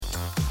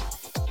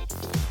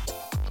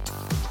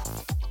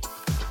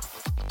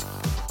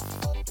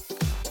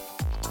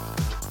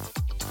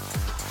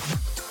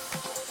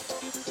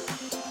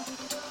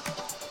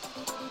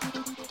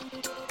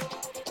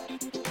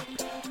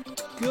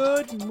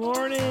Good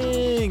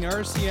morning,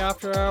 RC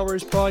After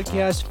Hours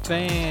podcast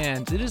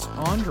fans. It is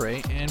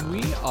Andre, and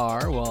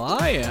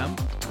I am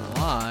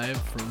live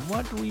from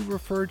what we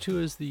refer to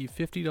as the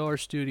 $50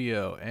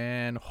 studio,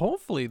 and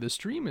hopefully the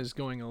stream is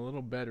going a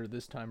little better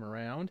this time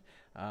around.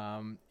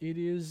 I'm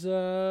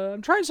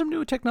trying some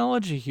new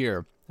technology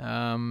here.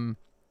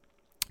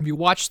 If you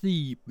watch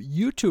the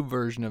YouTube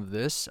version of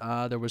this,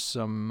 there was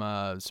some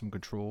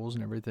controls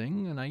and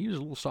everything, and I use a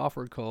little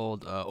software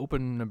called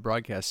Open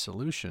Broadcast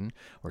Solution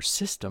or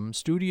System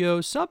Studio,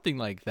 something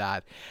like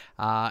that.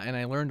 And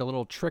I learned a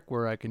little trick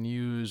where I can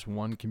use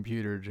one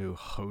computer to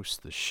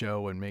host the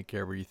show and make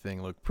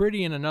everything look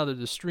pretty, and another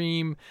to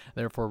stream,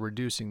 therefore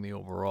reducing the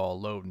overall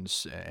load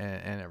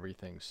and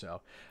everything.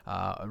 So,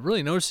 I'm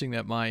really noticing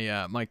that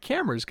my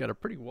camera's got a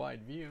pretty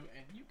wide view,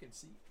 and you can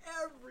see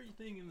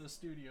everything in the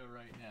studio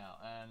right now,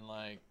 and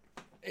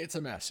it's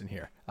a mess in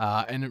here.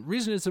 And the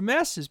reason it's a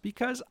mess is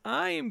because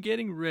I am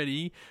getting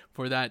ready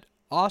for that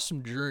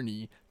awesome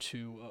journey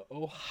to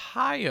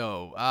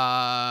Ohio,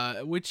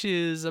 which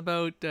is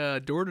about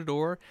door to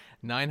door,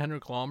 900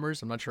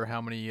 kilometers. I'm not sure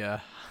how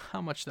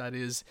much that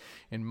is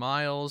in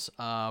miles,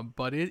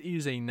 but it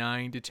is a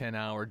 9 to 10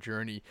 hour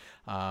journey.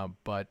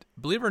 But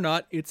believe it or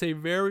not, it's a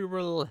very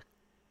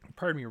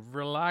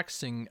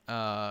relaxing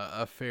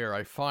affair.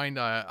 I find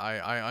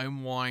I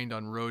unwind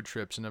on road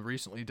trips, and I've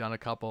recently done a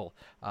couple.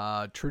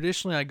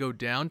 Traditionally, I go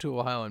down to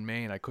Ohio and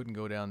Maine. I couldn't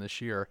go down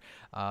this year,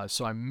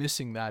 so I'm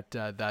missing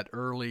that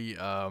early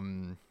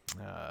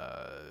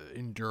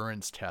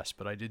endurance test.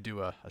 But I did do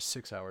a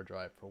 6-hour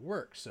drive for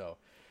work. So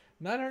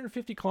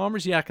 950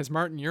 kilometers, yeah. Because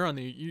Martin, you're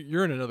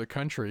in another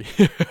country.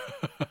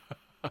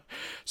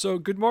 So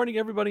good morning,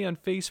 everybody on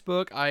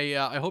Facebook.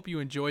 I hope you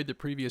enjoyed the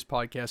previous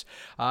podcast.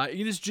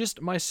 It is just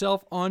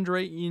myself,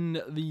 Andre,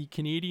 in the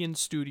Canadian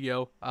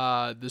studio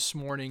this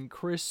morning.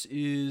 Chris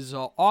is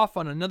off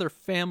on another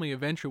family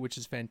adventure, which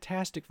is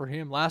fantastic for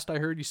him. Last I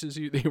heard, he says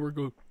they were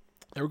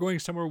going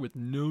somewhere with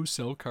no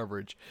cell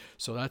coverage,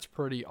 so that's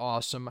pretty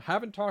awesome.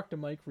 Haven't talked to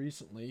Mike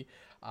recently,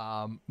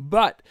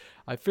 but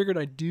I figured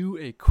I'd do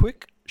a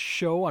quick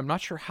show. I'm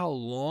not sure how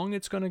long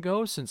it's going to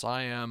go since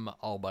I am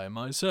all by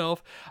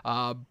myself,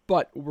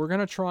 but we're going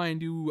to try and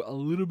do a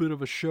little bit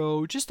of a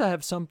show just to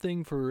have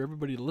something for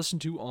everybody to listen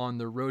to on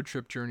their road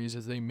trip journeys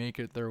as they make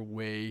it their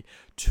way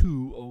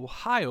to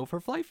Ohio for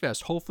Flight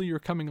Fest. Hopefully you're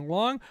coming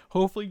along.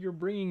 Hopefully you're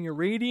bringing your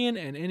Radian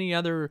and any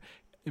other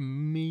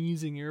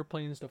amazing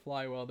airplanes to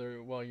fly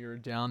while you're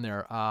down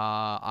there.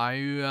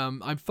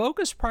 I'm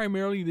focused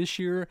primarily this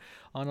year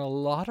on a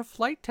lot of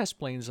flight test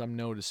planes. I'm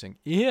noticing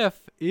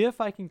if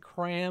I can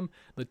cram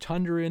the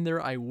Tundra in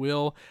there, I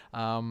will.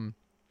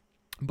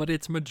 But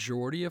it's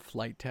majority of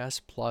flight tests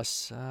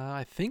plus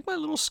I think my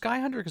little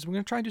Skyhunter, because we're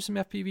going to try and do some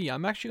FPV.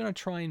 I'm actually going to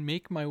try and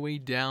make my way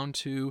down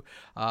to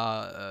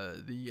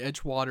the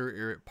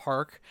Edgewater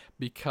Park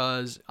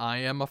because I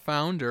am a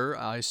founder.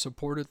 I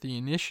supported the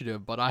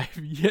initiative, but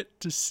I've yet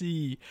to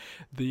see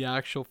the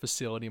actual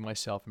facility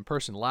myself in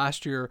person.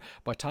 Last year,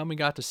 by the time we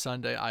got to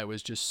Sunday, I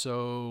was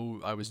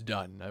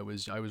done. I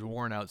was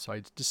worn out, so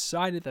I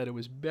decided that it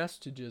was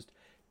best to just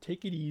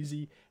take it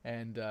easy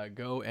and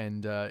go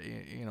and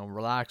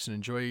relax and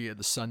enjoy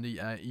the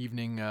Sunday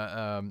evening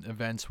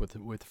events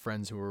with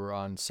friends who were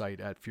on site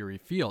at Fury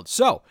Field.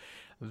 So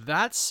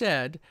that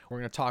said, we're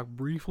going to talk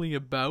briefly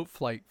about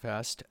Flight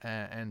Fest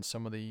and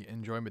some of the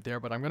enjoyment there,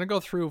 but I'm going to go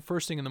through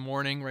first thing in the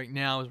morning right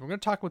now is we're going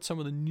to talk about some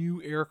of the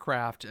new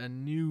aircraft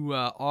and new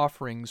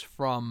offerings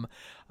from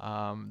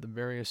the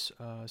various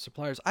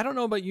suppliers. I don't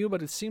know about you,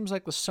 but it seems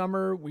like the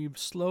summer we've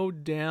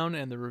slowed down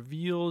and the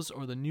reveals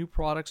or the new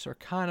products are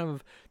kind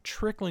of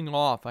trickling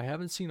off. I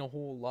haven't seen a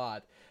whole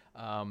lot.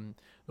 So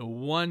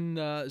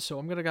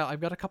I've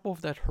got a couple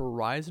of that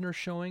Horizon are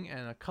showing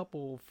and a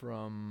couple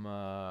from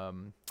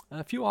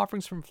a few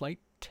offerings from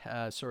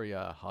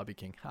Hobby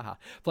King.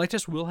 Flight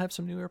Test will have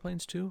some new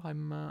airplanes too.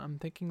 I'm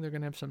thinking they're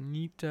gonna have some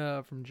neat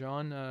from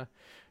John.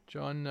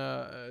 John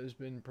has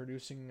been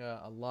producing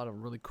a lot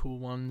of really cool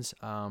ones.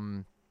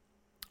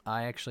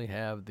 I actually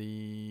have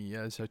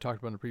as I talked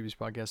about in the previous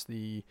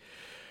podcast,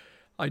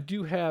 I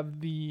do have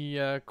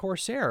the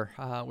Corsair,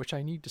 which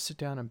I need to sit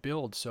down and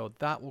build, so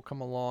that will come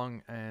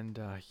along, and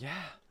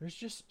there's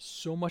just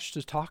so much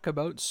to talk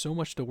about, so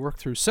much to work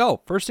through.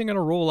 So, first thing I'm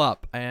going to roll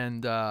up,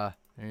 and there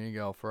you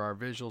go, for our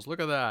visuals. Look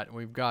at that.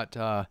 We've got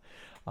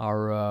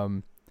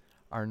our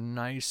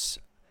nice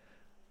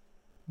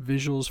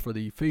visuals for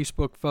the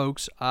Facebook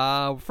folks.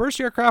 First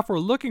aircraft we're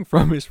looking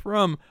from is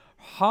from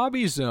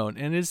Hobby Zone,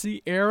 and it's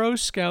the Aero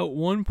Scout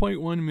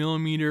 1.1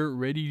 millimeter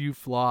ready to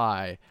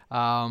fly.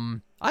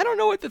 I don't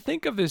know what to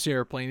think of this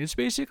airplane. It's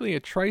basically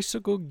a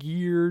tricycle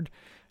geared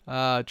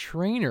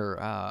trainer.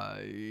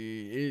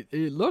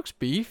 It looks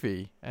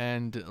beefy,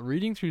 and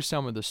reading through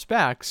some of the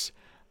specs,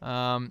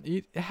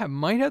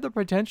 Might have the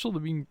potential to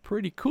be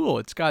pretty cool.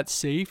 It's got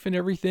safe and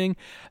everything.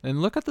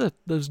 And look at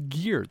those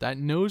gear. That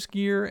nose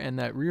gear and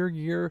that rear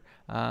gear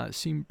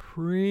seem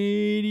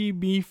pretty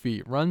beefy.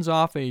 It runs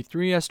off a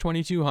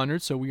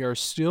 3S2200, so we are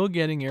still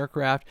getting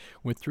aircraft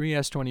with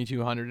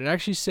 3S2200. It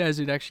actually says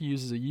it actually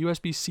uses a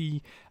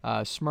USB-C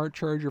smart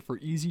charger for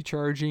easy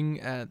charging.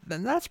 And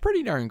that's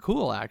pretty darn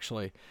cool,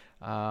 actually.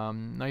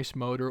 Nice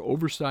motor,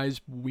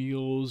 oversized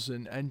wheels,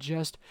 and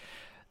just...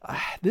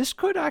 this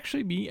could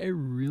actually be a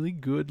really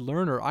good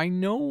learner. I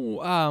know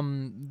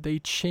they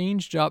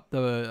changed up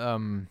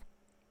the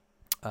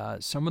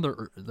some of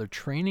the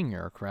training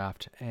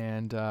aircraft,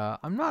 and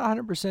I'm not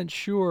 100%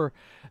 sure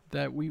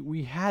that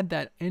we had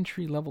that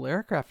entry-level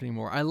aircraft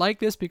anymore. I like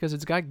this because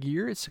it's got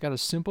gear. It's got a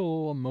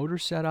simple motor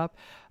setup.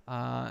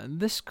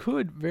 This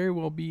could very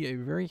well be a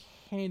very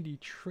handy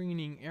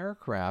training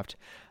aircraft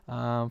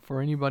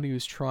for anybody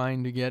who's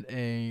trying to get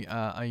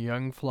a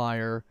young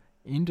flyer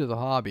into the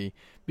hobby,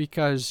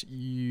 because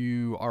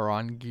you are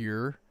on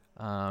gear.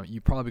 You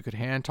probably could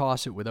hand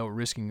toss it without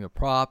risking the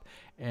prop,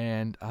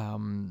 and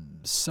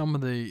some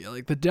of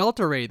the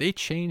Delta Ray, they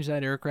changed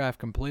that aircraft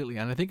completely,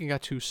 and I think it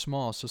got too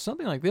small. So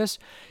something like this,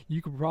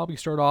 you could probably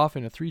start off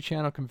in a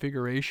 3-channel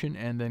configuration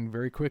and then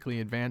very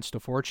quickly advance to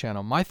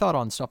 4-channel. My thought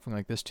on something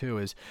like this too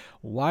is,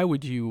 why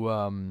would you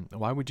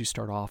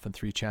start off in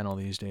 3-channel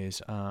these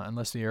days?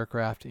 Unless the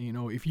aircraft,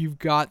 if you've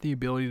got the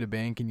ability to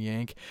bank and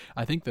yank,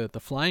 I think that the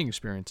flying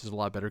experience is a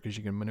lot better because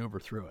you can maneuver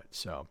through it.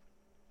 So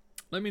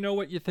let me know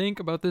what you think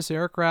about this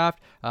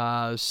aircraft.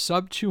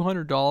 Sub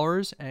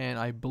 $200, and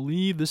I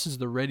believe this is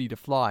the ready to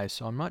fly.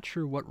 So I'm not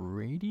sure what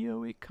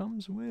radio it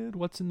comes with,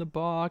 what's in the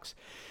box.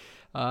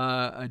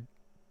 A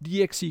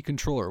DXC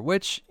controller,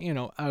 which,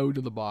 out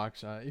of the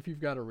box. If you've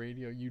got a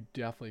radio, you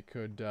definitely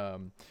could.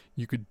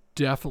 You could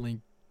definitely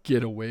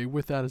get away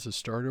with that as a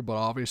starter. But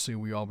obviously,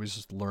 we always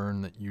just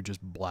learn that you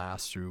just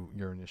blast through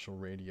your initial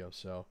radio.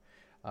 So.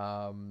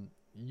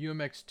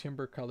 UMX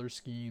timber color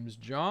schemes.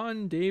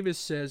 John Davis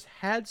says,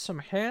 had some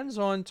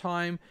hands-on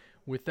time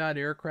with that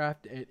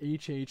aircraft at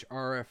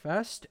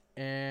HHRFest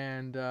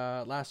and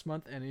last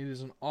month, and it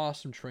is an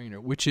awesome trainer,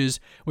 which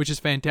is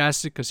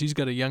fantastic because he's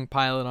got a young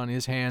pilot on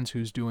his hands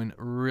who's doing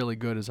really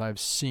good, as I've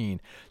seen.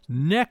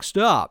 Next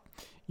up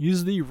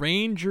is the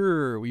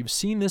Ranger. We've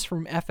seen this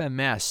from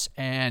FMS,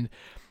 and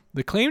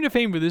the claim to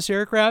fame for this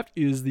aircraft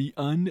is the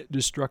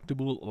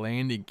indestructible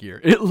landing gear.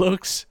 It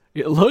looks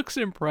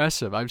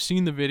impressive. I've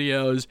seen the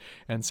videos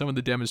and some of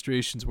the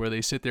demonstrations where they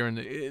sit there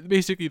and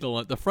basically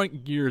the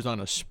front gear is on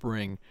a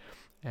spring,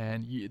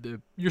 and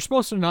you're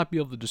supposed to not be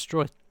able to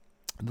destroy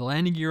the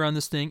landing gear on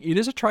this thing. It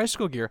is a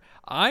tricycle gear.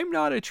 I'm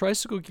not a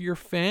tricycle gear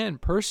fan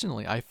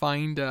personally. I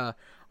find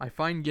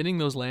getting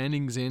those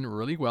landings in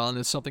really well, and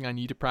it's something I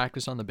need to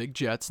practice on the big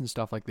jets and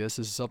stuff like this.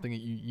 This is something that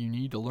you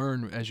need to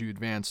learn as you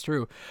advance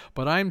through.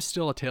 But I'm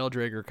still a tail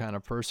dragger kind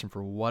of person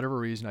for whatever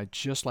reason. I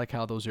just like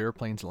how those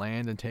airplanes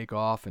land and take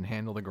off and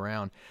handle the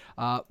ground.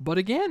 But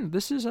again,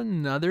 this is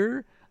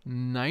another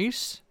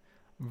nice,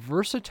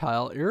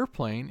 versatile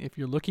airplane if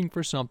you're looking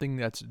for something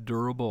that's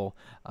durable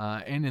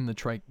and in the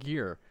trike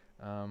gear.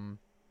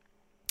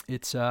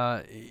 It's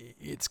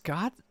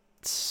got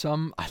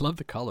some, I love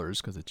the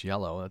colors because it's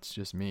yellow. That's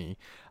just me.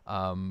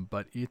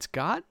 But it's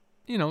got,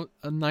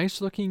 a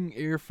nice looking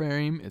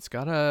airframe. It's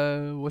got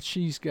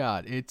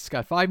it's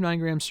got 5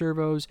 9-gram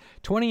servos,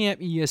 20 amp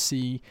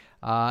ESC,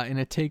 and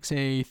it takes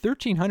a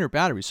 1300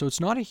 battery. So it's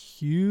not a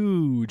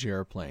huge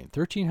airplane.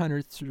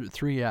 1300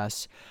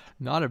 3S.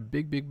 Not a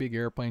big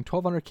airplane.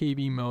 1200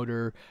 kV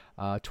motor,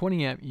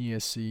 20 amp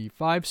ESC,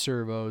 5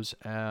 servos,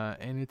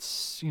 and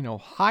it's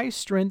high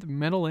strength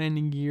metal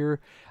landing gear.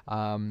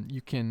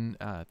 You can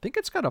think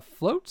it's got a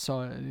float,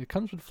 so it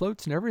comes with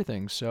floats and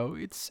everything. So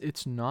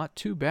it's not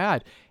too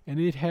bad, and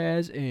it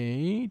has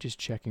just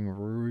checking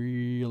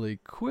really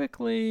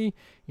quickly.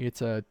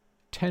 It's a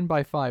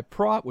 10x5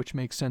 prop, which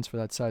makes sense for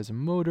that size of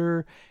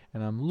motor.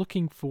 And I'm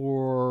looking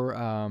for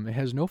it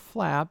has no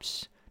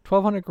flaps,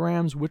 1200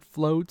 grams with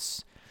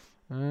floats.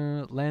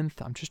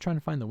 Length, I'm just trying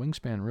to find the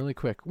wingspan really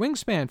quick.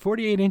 Wingspan,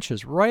 48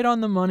 inches, right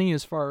on the money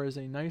as far as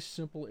a nice,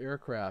 simple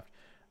aircraft.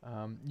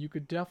 You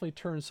could definitely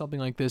turn something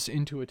like this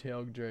into a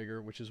tail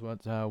dragger, which is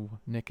what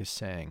Nick is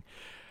saying.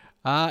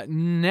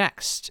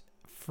 Next,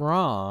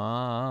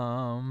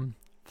 from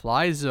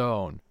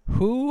FlyZone.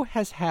 Who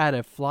has had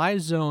a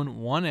FlyZone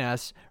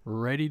 1S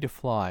ready to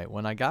fly?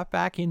 When I got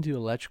back into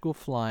electrical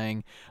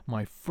flying,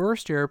 my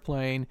first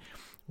airplane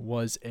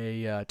was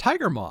a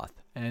Tiger Moth.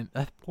 And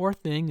that poor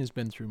thing has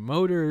been through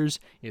motors.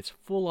 It's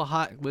full of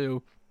hot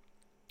glue.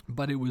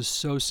 But it was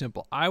so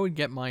simple. I would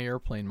get my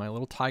airplane, my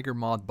little Tiger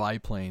Moth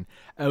biplane,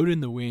 out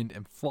in the wind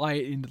and fly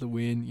it into the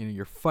wind.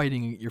 You're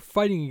fighting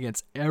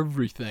against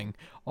everything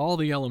all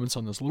the elements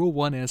on this little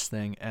 1S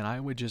thing, and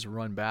I would just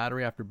run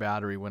battery after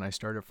battery when I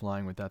started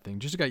flying with that thing.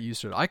 Just got used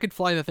to it. I could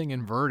fly the thing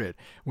inverted,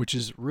 which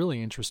is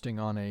really interesting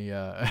on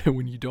a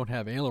when you don't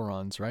have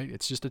ailerons, right?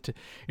 It's just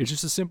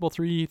a simple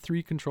three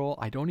control.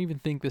 I don't even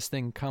think this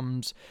thing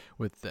comes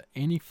with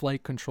any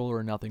flight controller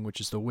or nothing, which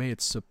is the way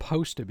it's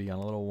supposed to be on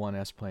a little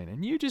 1S plane.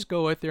 And you just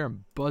go out there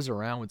and buzz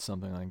around with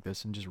something like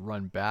this and just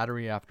run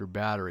battery after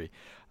battery.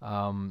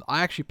 I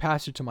actually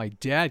passed it to my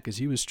dad because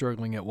he was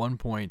struggling at one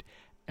point,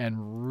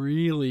 and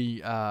really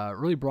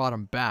brought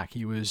him back.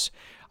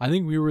 I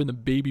think we were in the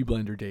baby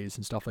blender days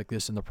and stuff like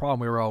this, and the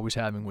problem we were always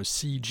having was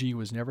CG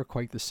was never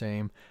quite the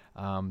same.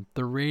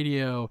 The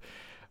radio,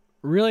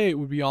 really, it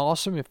would be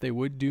awesome if they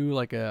would do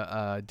like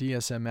a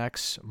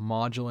DSMX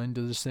module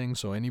into this thing,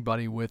 so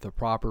anybody with a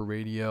proper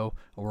radio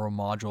or a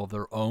module of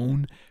their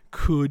own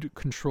could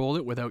control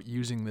it without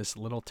using this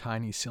little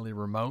tiny silly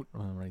remote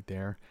right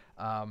there.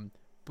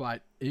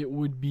 But it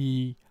would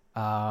be,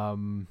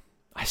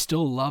 I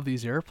still love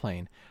these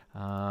airplane.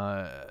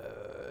 Sub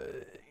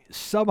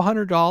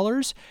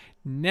 $100.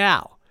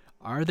 Now,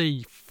 are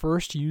they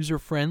first user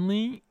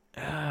friendly?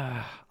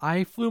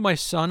 I flew my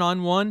son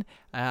on one,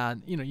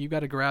 and you got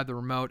to grab the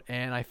remote,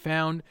 and I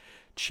found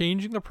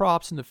changing the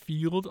props in the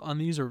field on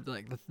these are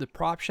like the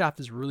prop shaft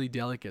is really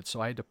delicate,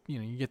 so I had to,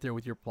 you get there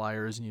with your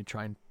pliers and you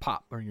try and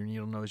pop, or your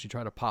needle nose, you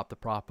try to pop the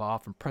prop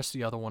off and press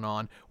the other one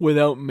on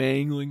without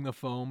mangling the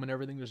foam and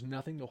everything. There's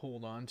nothing to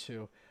hold on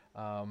to.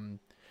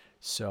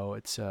 So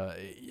it's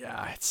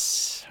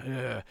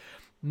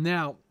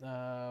now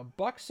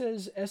Buck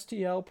says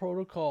STL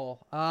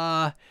protocol.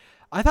 I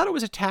thought it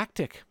was a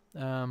tactic.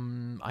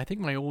 I think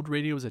my old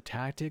radio was a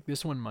tactic.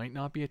 This one might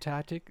not be a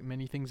tactic.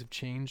 Many things have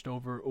changed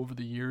over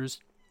the years,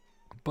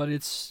 but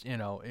it's,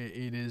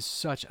 it is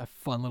such a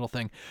fun little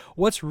thing.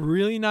 What's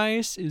really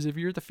nice is if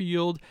you're at the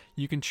field,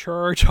 you can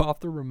charge off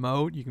the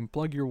remote. You can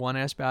plug your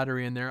 1S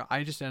battery in there.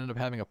 I just ended up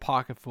having a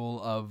pocket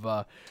full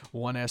of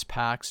 1S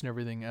packs and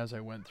everything as I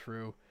went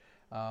through.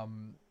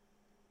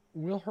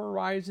 Will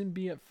Horizon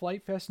be at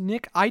Flight Fest?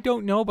 Nick, I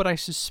don't know, but I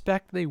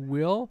suspect they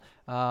will.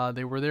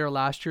 They were there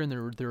last year,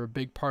 and they're a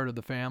big part of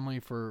the family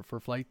for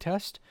Flight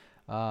Test.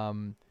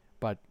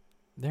 But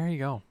there you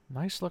go.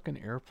 Nice looking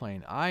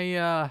airplane.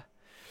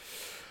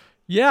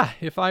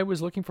 If I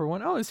was looking for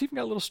one, it's even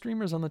got little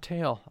streamers on the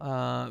tail.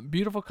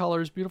 Beautiful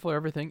colors, beautiful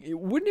everything.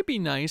 Wouldn't it be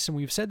nice, and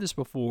we've said this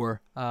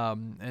before,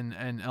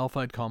 and Alpha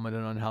had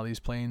commented on how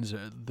these planes,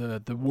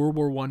 the World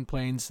War I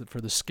planes,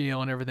 for the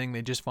scale and everything,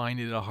 they just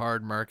find it a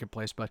hard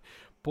marketplace. But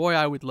boy,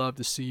 I would love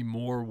to see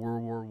more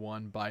World War I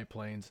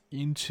biplanes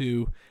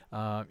into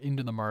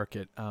the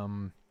market.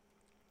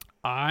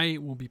 I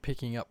will be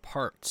picking up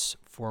parts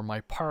for my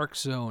Park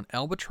Zone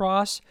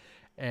Albatross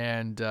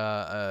and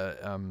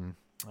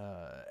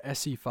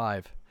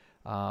SE5,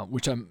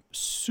 which I'm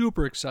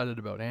super excited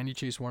about. Andy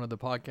Chase, one of the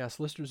podcast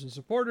listeners and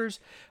supporters,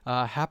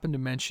 happened to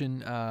mention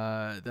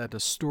that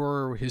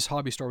his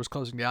hobby store was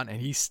closing down,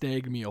 and he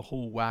snagged me a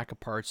whole whack of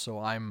parts. So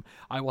I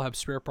will have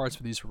spare parts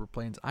for these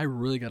planes. I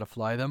really got to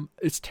fly them.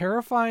 It's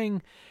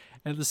terrifying.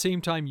 And at the same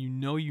time, you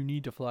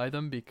need to fly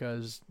them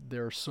because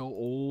they're so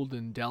old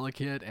and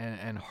delicate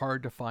and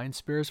hard to find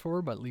spares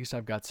for, but at least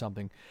I've got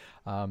something.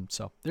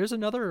 So there's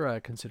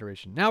another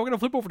consideration. Now we're going to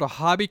flip over to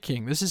Hobby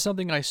King. This is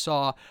something I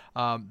saw.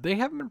 They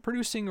haven't been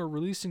producing or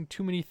releasing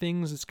too many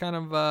things. It's kind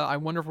of, I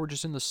wonder if we're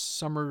just in the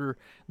summer.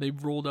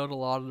 They've rolled out a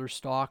lot of their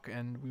stock,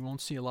 and we won't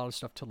see a lot of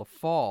stuff till the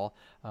fall.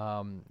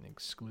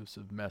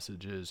 Exclusive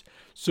messages.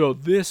 So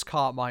this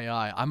caught my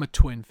eye. I'm a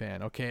twin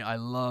fan, okay? I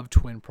love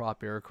twin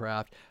prop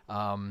aircraft,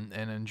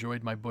 and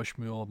enjoyed my Bush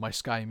Mule, my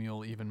Sky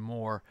Mule even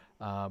more.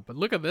 But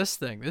look at this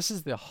thing. This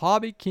is the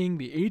Hobby King,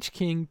 the H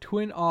King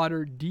Twin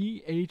Otter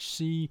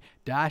DHC-6,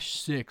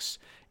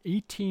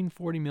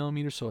 1840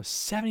 millimeters, so a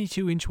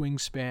 72-inch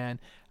wingspan,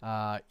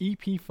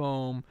 EP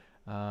foam,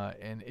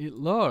 and it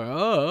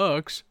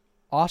looks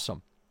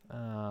awesome.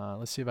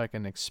 Let's see if I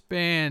can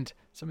expand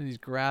some of these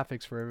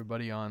graphics for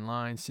everybody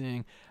online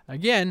seeing.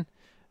 Again,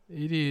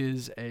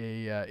 it's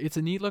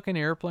a neat looking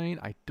airplane.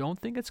 I don't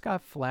think it's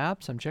got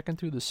flaps. I'm checking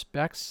through the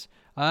specs.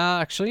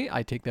 Actually,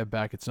 I take that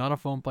back. It's not a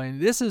foam plane.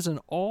 This is an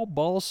all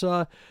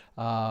balsa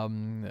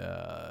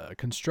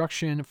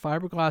construction,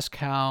 fiberglass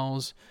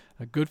cowls,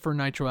 good for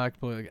nitro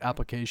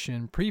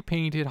application,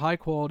 pre-painted, high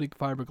quality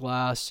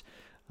fiberglass.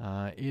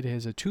 It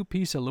has a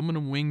 2-piece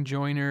aluminum wing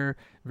joiner,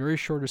 very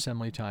short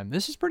assembly time.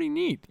 This is pretty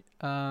neat.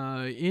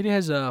 It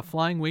has a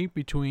flying weight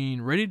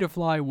ready to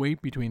fly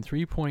weight between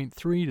 3.3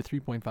 to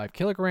 3.5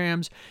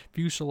 kilograms.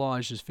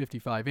 Fuselage is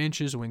 55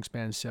 inches,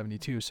 wingspan is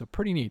 72, so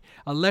pretty neat.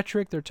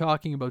 Electric, they're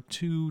talking about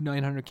two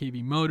 900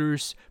 kV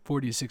motors,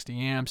 40 to 60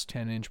 amps,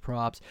 10-inch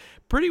props.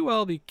 Pretty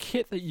well the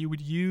kit that you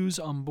would use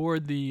on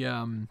board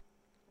the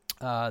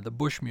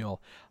Bush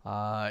Mule.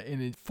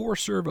 And it 4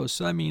 servos,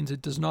 so that means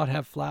it does not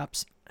have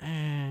flaps.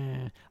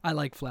 I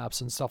like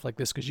flaps and stuff like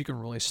this because you can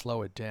really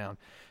slow it down.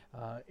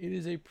 It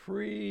is a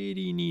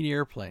pretty neat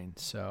airplane,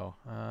 so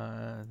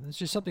it's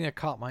just something that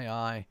caught my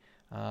eye.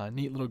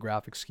 Neat little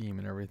graphic scheme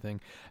and everything.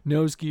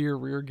 Nose gear,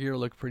 rear gear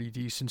look pretty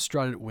decent.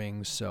 Strutted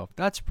wings, so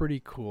that's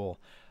pretty cool.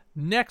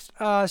 Next,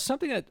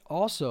 something that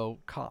also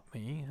caught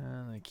me.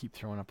 They keep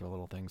throwing up their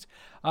little things.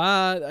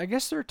 I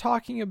guess they're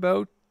talking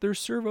about their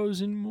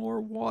servos in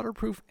more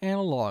waterproof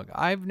analog.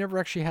 I've never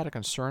actually had a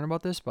concern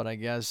about this, but I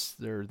guess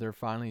they're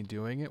finally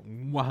doing it.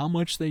 How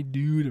much they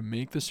do to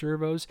make the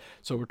servos?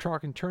 So we're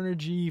talking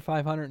Turnigy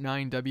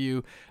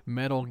 509W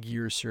Metal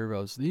Gear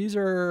servos. These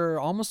are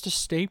almost a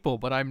staple,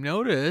 but I've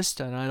noticed,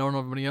 and I don't know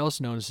if anybody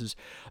else notices,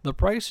 the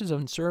prices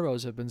on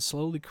servos have been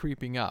slowly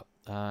creeping up.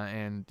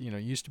 And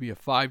used to be a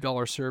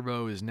 $5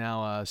 servo is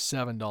now a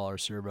 $7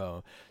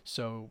 servo.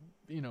 So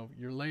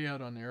your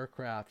layout on the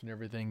aircraft and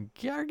everything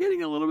are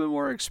getting a little bit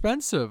more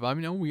expensive. I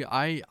mean,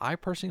 I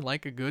personally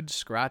like a good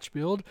scratch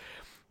build,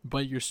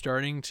 but you're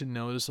starting to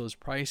notice those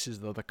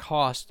prices, though the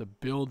cost to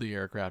build the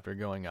aircraft are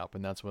going up,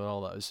 and that's what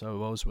all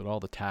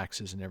the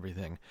taxes and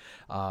everything,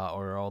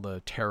 or all the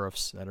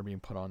tariffs that are being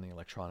put on the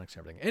electronics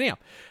and everything. Anyhow,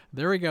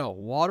 there we go.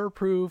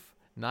 Waterproof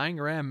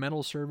 9-gram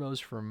metal servos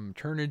from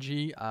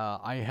Turnigy.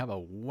 I have a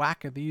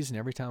whack of these, and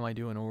every time I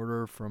do an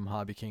order from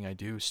Hobby King, I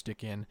do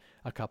stick in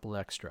a couple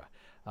extra.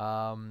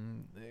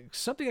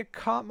 Something that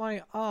caught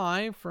my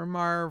eye from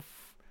our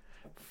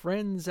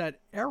friends at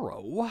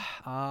Arrow.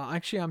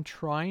 Actually, I'm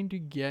trying to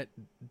get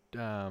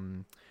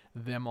them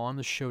on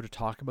the show to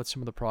talk about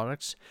some of the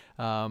products.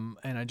 And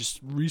I just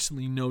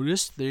recently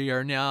noticed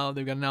they've now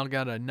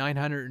got a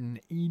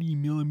 980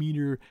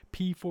 millimeter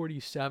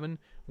P47,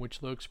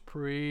 which looks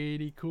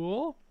pretty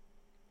cool.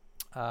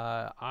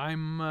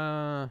 I'm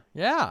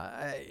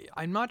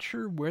not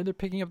sure where they're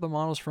picking up the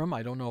models from.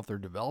 I don't know if they're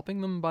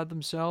developing them by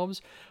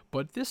themselves,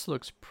 but this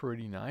looks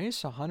pretty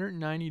nice.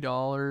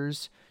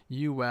 $190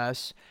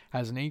 US,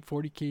 has an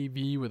 840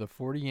 kV with a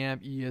 40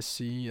 amp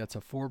ESC. That's a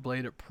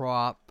 4-bladed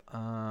prop.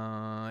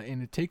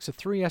 And it takes a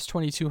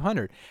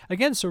 3S2200.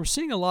 Again, so we're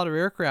seeing a lot of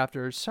aircraft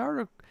are sort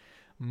of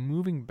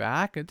moving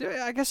back.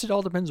 I guess it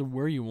all depends on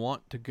where you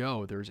want to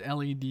go. There's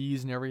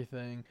LEDs and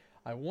everything.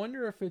 I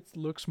wonder if it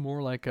looks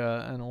more like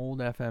an old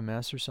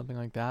FMS or something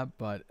like that,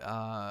 but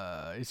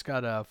it's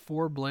got a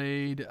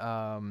 4-blade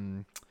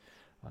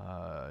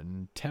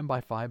 10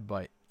 by 5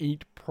 by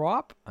 8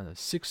 prop,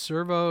 6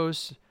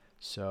 servos,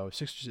 so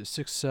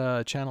six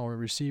channel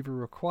receiver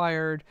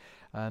required,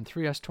 and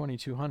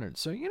 3S2200.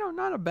 So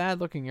not a bad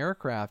looking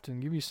aircraft,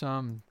 and give you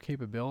some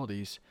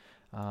capabilities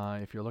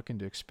if you're looking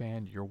to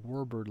expand your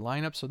Warbird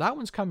lineup. So that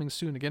one's coming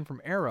soon, again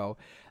from Arrow.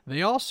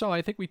 They also,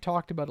 I think we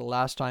talked about it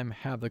last time,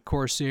 have the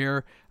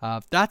Corsair.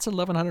 That's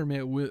 1100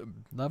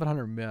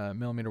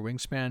 millimeter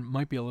wingspan.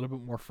 Might be a little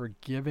bit more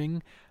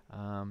forgiving.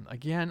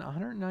 Again,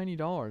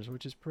 $190,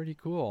 which is pretty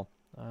cool.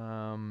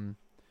 And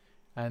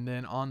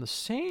then on the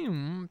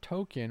same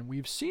token,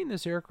 we've seen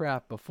this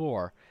aircraft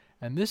before,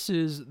 and this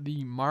is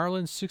the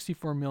Marlin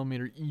 64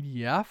 millimeter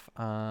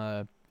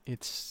EDF.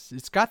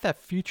 It's got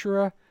that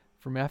Futura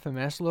from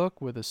FMS look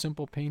with a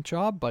simple paint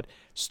job, but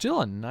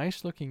still a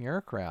nice looking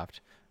aircraft.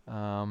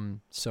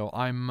 So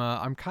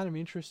I'm kind of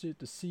interested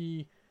to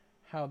see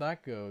how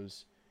that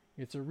goes.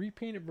 It's a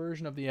repainted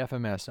version of the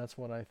FMS. That's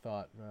what I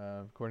thought,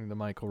 according to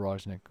Michael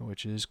Rosnick,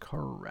 which is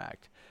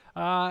correct.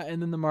 And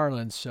then the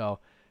Marlins. So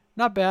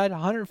not bad,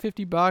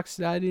 $150.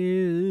 That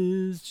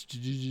is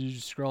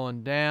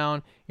scrolling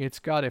down. It's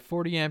got a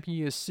 40 amp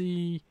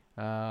ESC,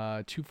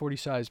 240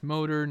 size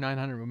motor,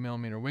 900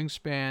 millimeter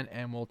wingspan,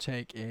 and will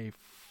take a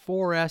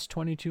 4S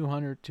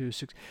 2200 to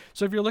 6.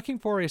 So if you're looking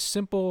for a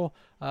simple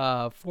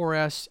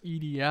 4S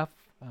EDF,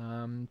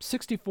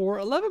 64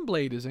 11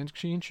 blade is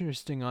actually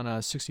interesting on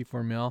a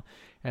 64 mil,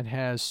 and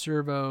has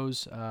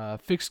servos,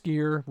 fixed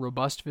gear,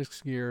 robust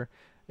fixed gear,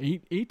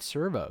 eight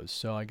servos.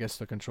 So I guess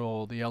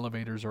the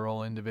elevators are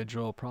all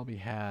individual. Probably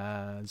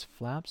has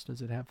flaps.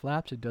 Does it have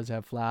flaps? It does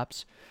have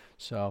flaps.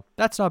 So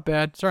that's not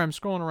bad. Sorry, I'm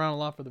scrolling around a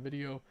lot for the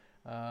video.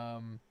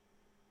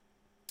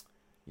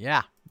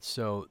 Yeah,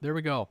 so there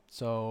we go.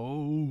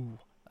 So,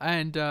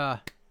 and so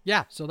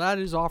that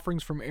is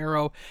offerings from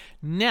Arrow.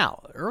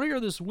 Now, earlier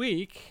this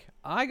week,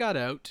 I got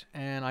out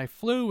and I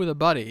flew with a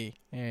buddy,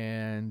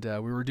 and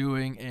we were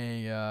doing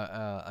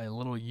a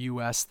little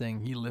U.S.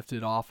 thing. He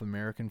lifted off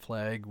American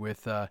flag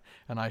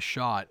and I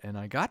shot, and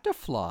I got to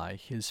fly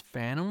his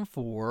Phantom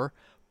 4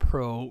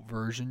 Pro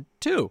version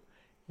 2,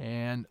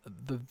 and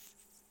the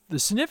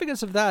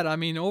significance of that, I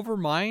mean, over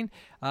mine,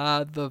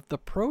 the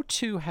Pro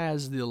 2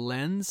 has the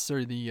lens,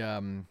 or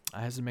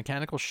has a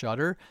mechanical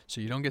shutter,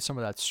 so you don't get some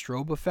of that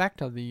strobe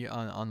effect of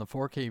on the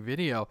 4K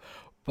video.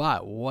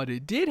 But what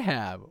it did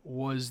have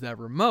was that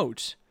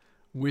remote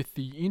with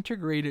the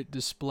integrated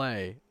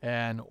display,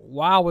 and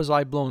wow, was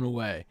I blown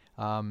away.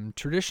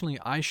 Traditionally,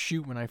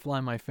 when I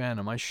fly my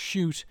Phantom, I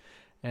shoot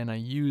and I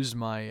use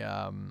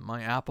my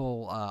my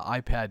Apple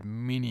iPad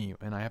mini,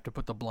 and I have to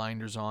put the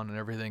blinders on and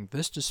everything.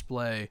 This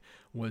display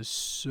was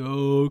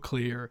so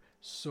clear,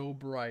 so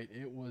bright.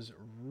 It was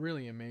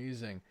really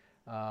amazing.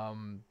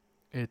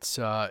 It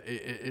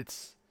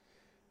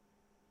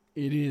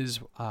is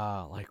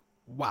like,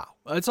 wow.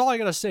 That's all I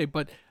gotta say.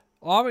 But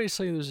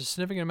obviously there's a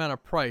significant amount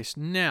of price.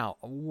 Now,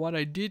 what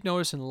I did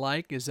notice and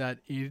like is that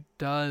it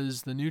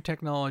does the new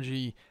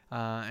technology,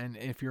 and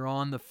if you're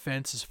on the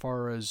fence as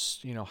far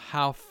as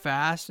how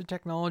fast the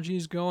technology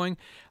is going,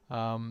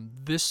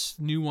 this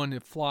new one,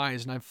 it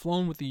flies. And I've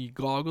flown with the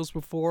goggles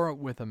before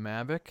with a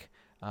Mavic.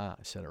 I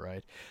said it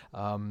right.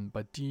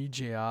 But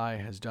DJI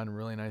has done a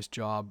really nice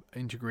job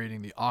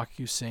integrating the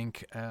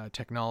OcuSync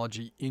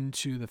technology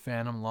into the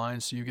Phantom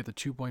line, so you get the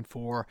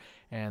 2.4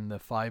 and the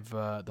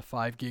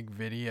 5 gig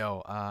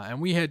video.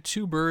 And we had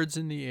two birds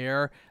in the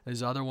air.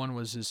 This other one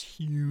was this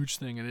huge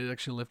thing, and it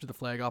actually lifted the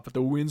flag off, but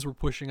the winds were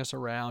pushing us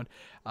around.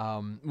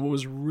 What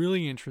was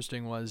really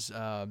interesting was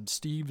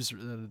Steve's,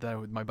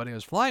 that my buddy I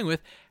was flying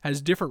with,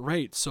 has different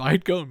rates. So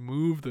I'd go and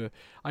move the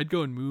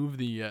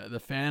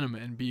Phantom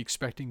and be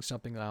expecting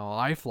something how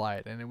I fly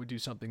it, and it would do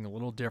something a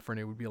little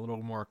different. It would be a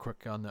little more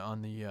quick on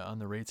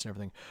the rates and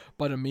everything.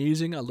 But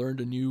amazing. I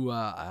learned a new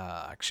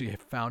actually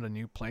found a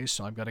new place,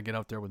 so I've got to get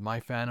out there with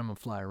my Phantom and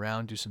fly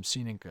around, do some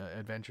scenic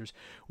adventures.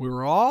 We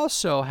were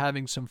also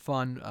having some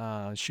fun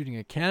shooting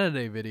a Canada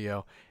Day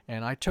video,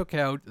 and I took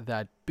out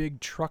that big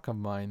truck of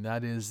mine.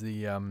 That is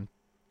the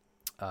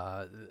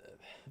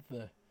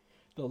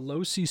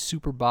Losi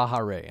Super Baja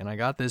Ray, and I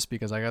got this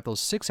because I got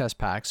those 6S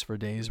packs for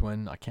days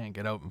when I can't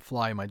get out and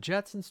fly my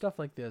jets and stuff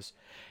like this.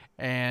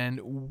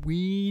 And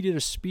we did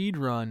a speed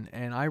run,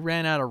 and I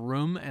ran out of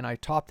room, and I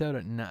topped out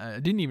at I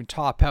didn't even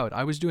top out.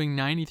 I was doing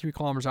 93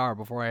 kilometers an hour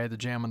before I had to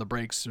jam on the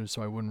brakes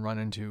so I wouldn't run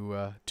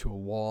into to a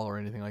wall or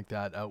anything like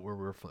that out where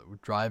we're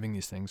driving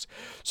these things.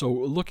 So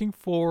looking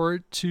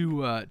forward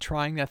to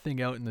trying that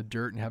thing out in the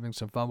dirt and having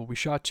some fun. But we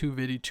shot two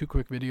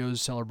quick videos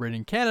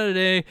celebrating Canada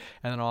Day,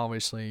 and then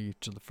obviously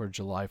for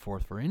July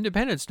 4th for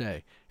Independence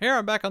Day. Here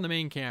I'm back on the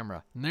main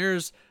camera, and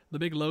there's the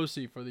big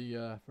Losi for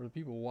the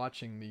people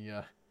watching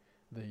the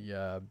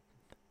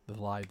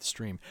live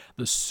stream.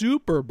 The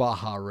Super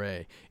Baja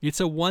Ray. It's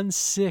a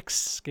 1/6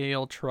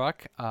 scale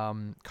truck.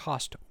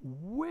 Cost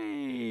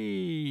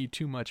way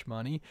too much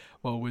money.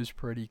 Well, it was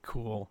pretty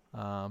cool.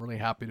 Really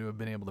happy to have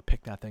been able to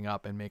pick that thing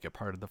up and make it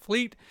part of the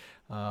fleet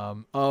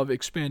of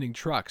expanding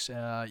trucks.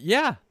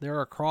 Yeah, there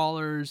are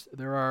crawlers,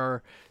 there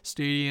are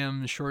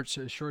stadium short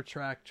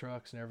track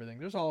trucks and everything.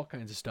 There's all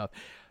kinds of stuff.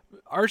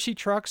 RC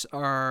trucks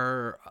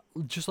are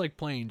just like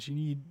planes. You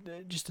need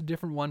just a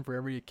different one for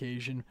every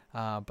occasion,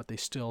 but they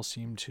still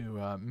seem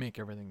to make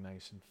everything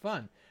nice and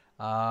fun.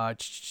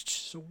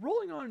 So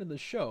rolling on to the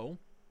show,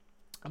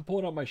 I'm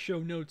pulling up my show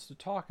notes to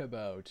talk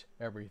about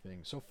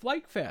everything. So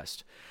Flight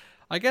Fest.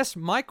 I guess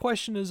my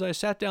question as I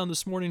sat down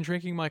this morning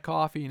drinking my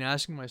coffee and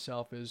asking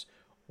myself is,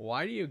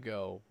 why do you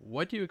go?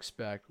 What do you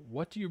expect?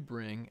 What do you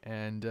bring?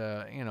 And,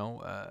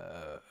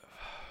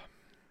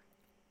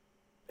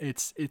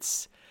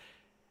 it's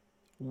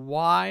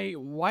why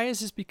has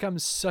this become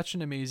such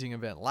an amazing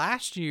event?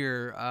 Last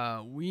year,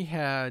 we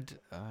had,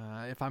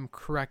 if I'm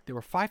correct, there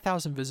were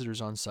 5,000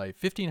 visitors on site,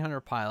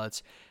 1,500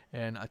 pilots,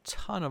 and a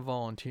ton of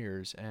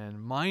volunteers. And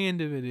my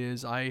end of it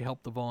is I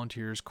help the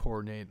volunteers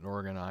coordinate and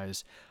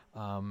organize,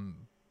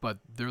 but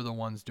they're the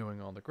ones doing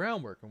all the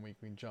groundwork, and we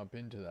can jump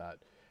into that.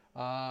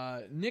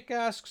 Nick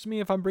asks me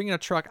if I'm bringing a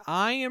truck.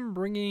 I am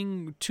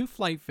bringing to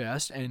Flight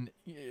Fest, and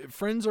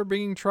friends are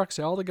bringing trucks.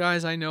 All the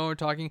guys I know are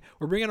talking.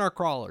 We're bringing our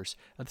crawlers.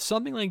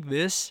 Something like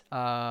this.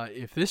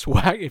 If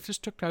this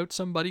took out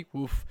somebody,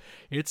 oof,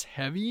 it's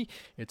heavy,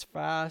 it's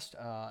fast,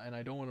 and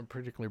I don't want to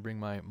particularly bring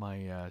my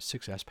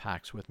 6S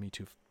packs with me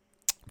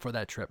for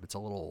that trip. It's a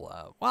little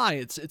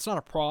it's not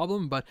a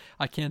problem, but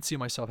I can't see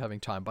myself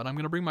having time. But I'm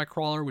going to bring my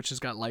crawler, which has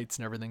got lights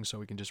and everything, so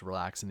we can just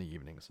relax in the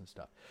evenings and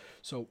stuff.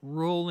 So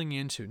rolling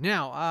into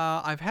now,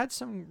 I've had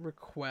some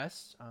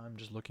requests. I'm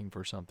just looking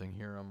for something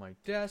here on my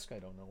desk. I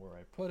don't know where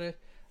I put it.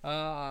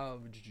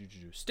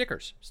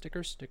 Stickers.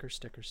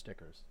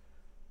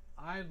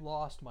 I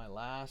lost my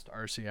last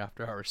RC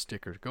After Hours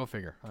sticker. Go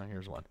figure.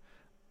 Here's one.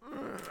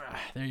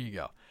 There you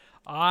go.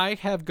 I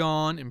have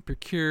gone and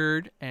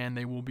procured, and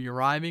they will be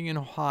arriving in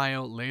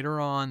Ohio later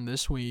on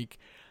this week,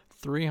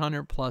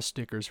 300 plus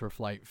stickers for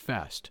Flight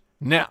Fest.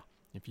 Now,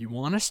 if you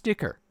want a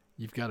sticker,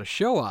 you've got to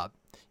show up.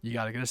 You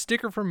got to get a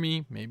sticker from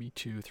me, maybe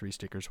 2-3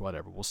 stickers,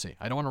 whatever. We'll see.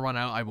 I don't want to run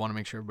out. I want to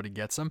make sure everybody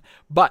gets them,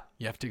 but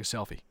you have to take a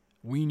selfie.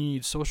 We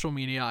need social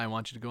media. I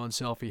want you to go on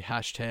selfie,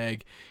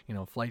 hashtag,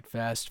 Flight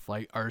Fest,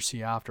 Flight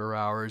RC After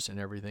Hours and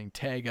everything.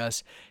 Tag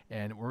us,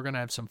 and we're going to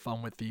have some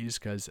fun with these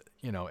because,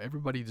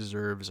 everybody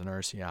deserves an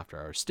RC After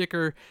Hours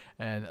sticker.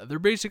 And they're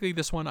basically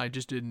this one. I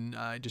just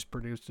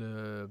produced,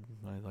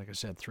 like I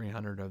said,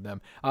 300 of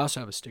them. I also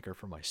have a sticker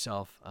for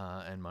myself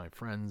and my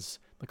friends.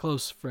 The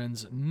close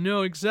friends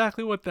know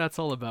exactly what that's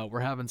all about.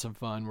 We're having some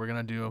fun. We're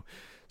going to do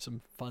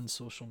some fun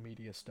social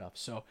media stuff.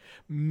 So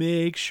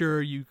make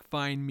sure you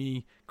find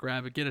me,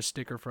 grab it, get a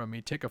sticker from me,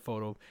 take a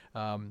photo.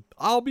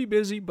 I'll be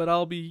busy, but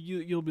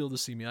you'll be able to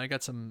see me. I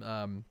got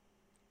some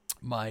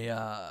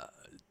my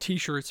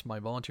t-shirts, my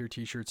volunteer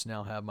t-shirts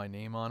now have my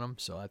name on them,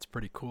 so that's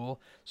pretty cool.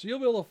 So you'll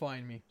be able to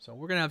find me. So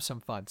we're gonna have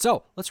some fun.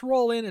 So let's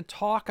roll in and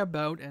talk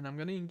about, and I'm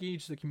gonna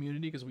engage the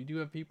community because we do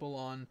have people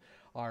on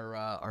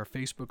our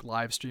Facebook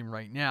live stream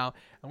right now,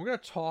 and we're gonna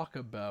talk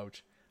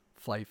about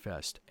Flight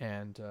Fest.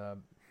 And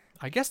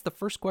I guess the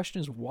first question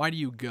is, why do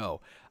you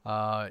go?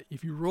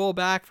 If you roll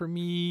back for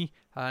me,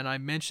 and I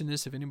mentioned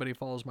this if anybody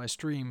follows my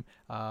stream,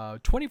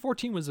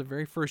 2014 was the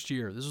very first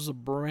year. This was a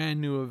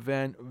brand new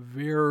event,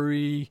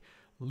 very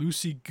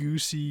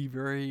loosey-goosey,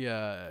 very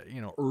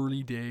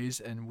early days,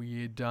 and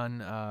we had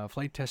done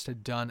Flight Test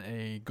had done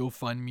a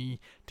GoFundMe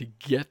to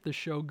get the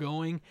show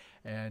going,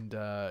 and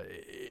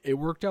it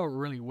worked out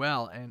really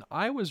well. And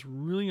I was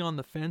really on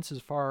the fence as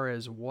far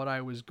as what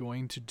I was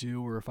going to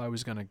do or if I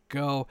was going to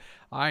go.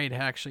 I had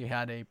actually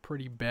had a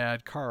pretty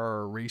bad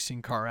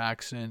racing car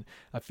accident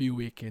a few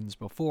weekends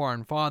before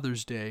on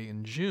Father's Day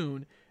in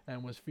June,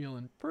 and was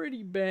feeling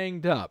pretty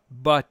banged up.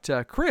 But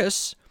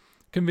Chris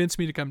convinced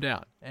me to come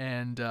down,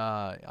 and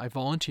I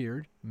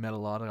volunteered, met a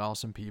lot of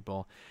awesome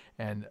people,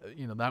 and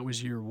that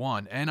was year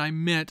one, and I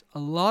met a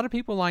lot of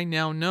people I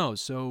now know.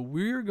 So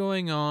we're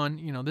going on,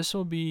 this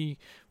will be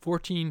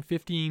 14,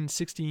 15,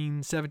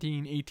 16,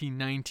 17, 18,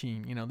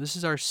 19. This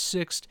is our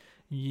 6th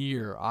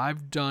year.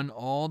 I've done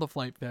all the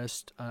Flight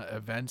Fest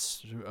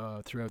events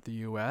throughout the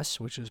U.S.,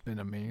 which has been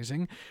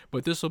amazing,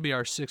 but this will be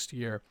our 6th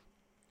year.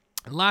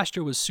 And last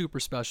year was super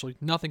special.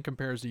 Nothing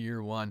compares to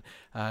year one.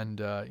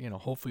 And,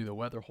 hopefully the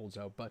weather holds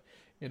out. But,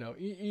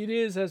 it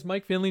is, as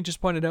Mike Finley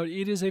just pointed out,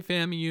 it is a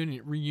family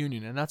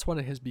reunion. And that's what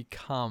it has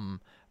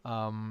become.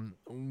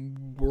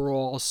 We're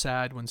all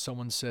sad when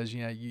someone says,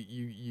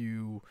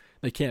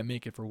 they can't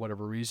make it for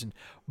whatever reason.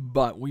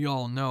 But we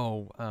all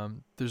know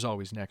there's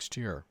always next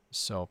year.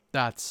 So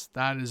that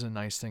is a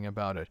nice thing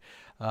about it.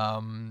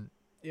 And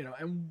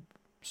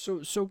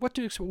So what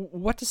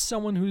does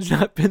someone who's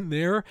not been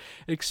there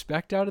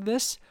expect out of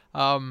this?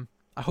 I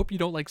hope you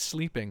don't like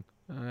sleeping,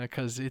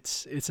 because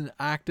it's an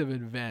active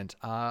event.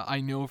 I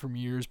know from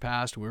years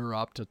past we were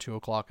up till 2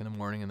 o'clock in the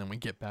morning, and then we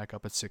get back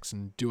up at 6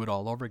 and do it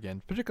all over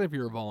again. Particularly if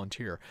you're a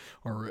volunteer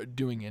or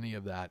doing any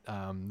of that.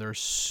 There's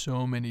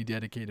so many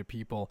dedicated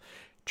people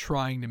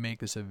trying to make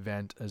this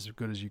event as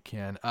good as you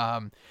can.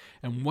 And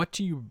what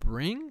do you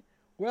bring?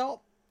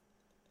 Well,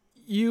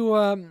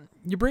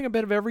 you bring a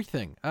bit of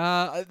everything.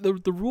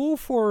 The rule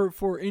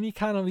for any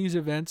kind of these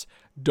events: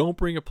 don't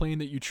bring a plane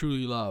that you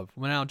truly love.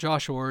 Well, now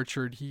Joshua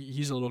Orchard,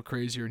 he's a little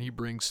crazier, and he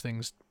brings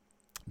things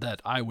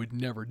that I would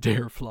never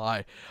dare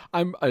fly.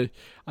 I'm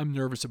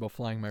nervous about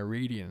flying my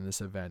Radian in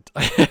this event.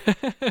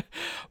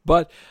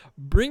 But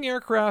bring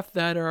aircraft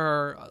that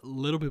are a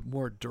little bit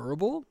more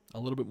durable, a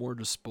little bit more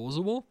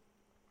disposable,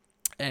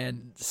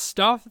 and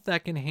stuff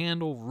that can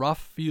handle rough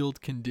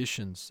field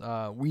conditions.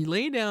 We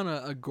lay down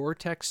a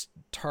Gore-Tex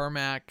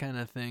tarmac kind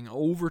of thing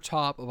over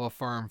top of a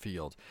farm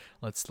field.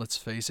 Let's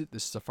face it,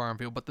 this is a farm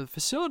field, but the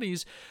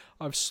facilities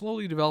are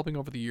slowly developing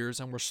over the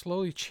years, and we're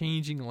slowly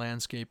changing the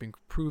landscape,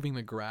 improving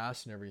the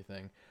grass and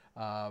everything.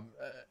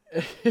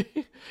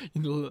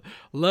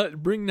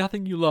 Bring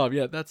nothing you love.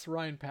 Yeah, that's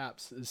Ryan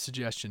Papp's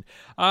suggestion.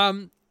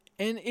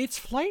 And it's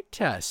Flight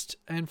Test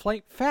and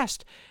Flight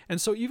Fest. And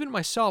so even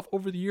myself,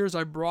 over the years,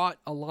 I brought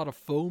a lot of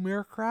foam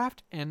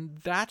aircraft, and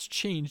that's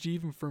changed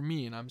even for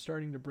me. And I'm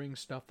starting to bring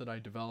stuff that I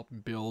develop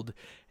and build.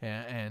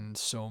 And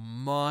so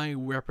my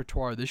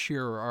repertoire this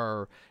year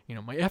are,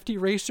 my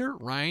FD Racer.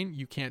 Ryan,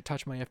 you can't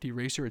touch my FD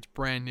Racer. It's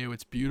brand new.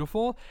 It's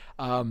beautiful.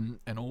 An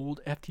old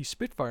FD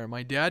Spitfire.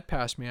 My dad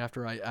passed me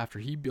after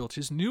he built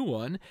his new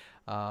one.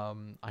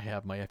 I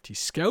have my FT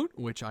Scout,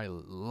 which I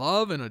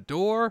love and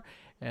adore.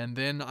 And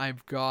then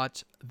I've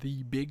got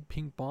the big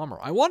pink bomber.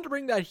 I wanted to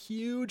bring that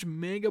huge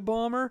mega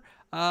bomber,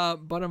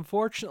 but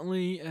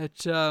unfortunately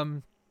it's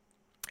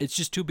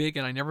just too big,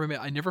 and I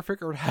never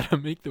figured out how to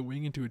make the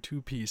wing into a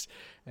two-piece.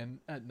 And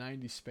at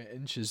 90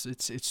 inches,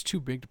 it's too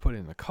big to put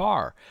in the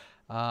car.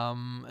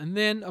 And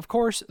then, of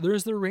course,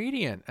 there's the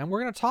Radian, and we're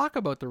going to talk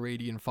about the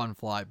Radian Fun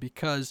Fly,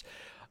 because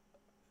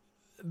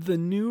the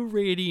new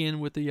Radian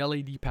with the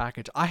LED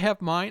package, I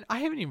have mine. I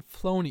haven't even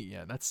flown it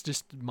yet. That's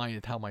just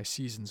how my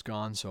season's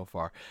gone so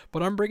far.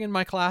 But I'm bringing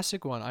my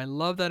classic one. I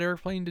love that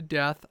airplane to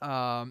death,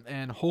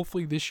 and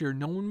hopefully this year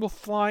no one will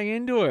fly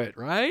into it,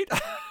 right?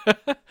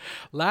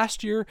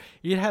 Last year,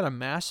 it had a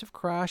massive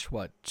crash,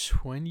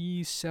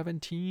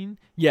 2017?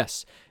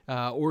 Yes.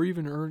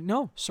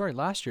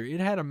 Last year.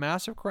 It had a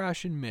massive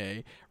crash in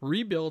May,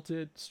 rebuilt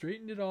it,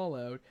 straightened it all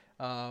out.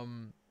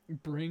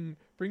 Bring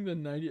the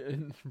night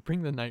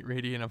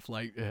Radian and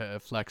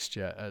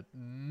FlexJet.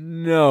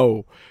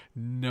 No,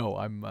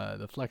 I'm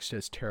the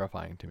FlexJet's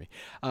terrifying to me.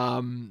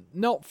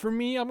 No, for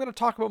me, I'm going to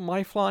talk about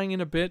my flying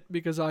in a bit,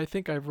 because I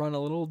think I've run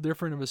a little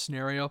different of a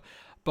scenario.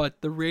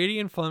 But the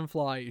Radian Fun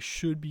Fly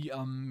should be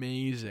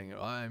amazing.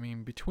 I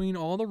mean, between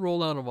all the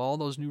rollout of all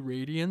those new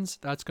Radians,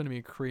 that's going to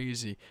be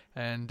crazy.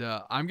 And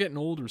I'm getting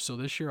older, so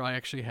this year I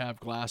actually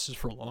have glasses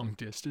for long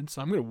distance.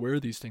 I'm going to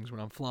wear these things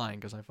when I'm flying,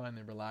 because I find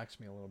they relax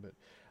me a little bit.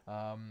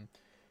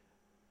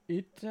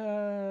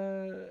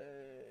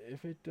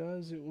 If it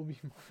does, it will be.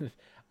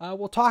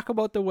 We'll talk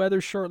about the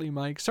weather shortly,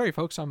 Mike. Sorry,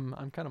 folks, I'm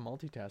kind of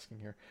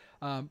multitasking here.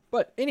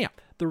 But anyhow,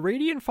 the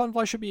Radiant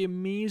Funfly should be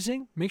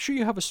amazing. Make sure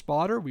you have a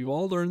spotter. We've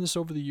all learned this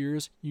over the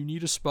years. You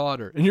need a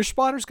spotter, and your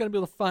spotter's got to be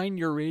able to find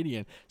your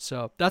Radiant.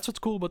 So that's what's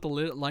cool about the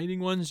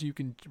lighting ones. You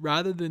can,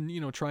 rather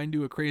than try and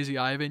do a crazy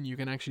Ivan, you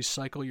can actually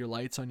cycle your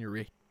lights on your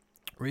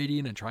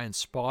Radiant and try and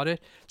spot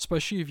it,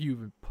 especially if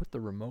you put the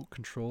remote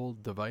control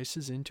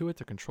devices into it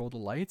to control the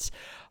lights.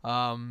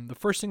 The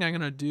first thing I'm going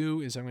to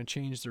do is I'm going to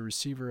change the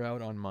receiver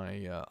out on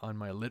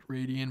my lit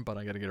Radiant, but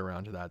I got to get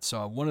around to that.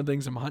 So one of the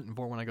things I'm hunting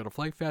for when I go to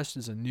Flight Fest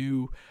is a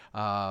new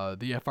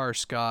the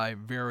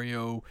FrSky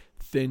Vario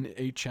thin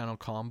 8-channel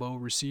combo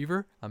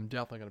receiver. I'm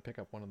definitely going to pick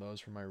up one of those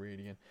for my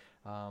Radiant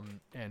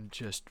and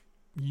just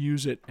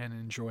use it and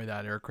enjoy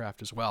that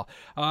aircraft as well.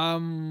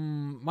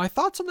 My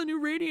thoughts on the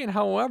new Radiant,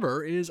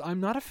 however, is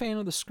I'm not a fan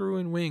of the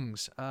screw-in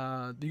wings.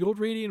 The old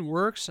Radiant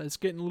works. It's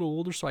getting a little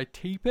older, so I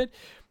tape it,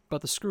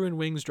 but the screw-in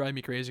wings drive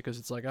me crazy because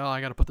it's like, oh,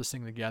 I got to put this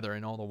thing together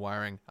and all the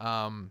wiring.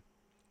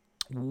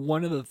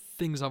 One of the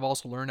things I've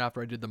also learned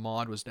after I did the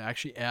mod was to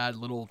actually add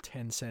little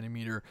 10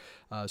 centimeter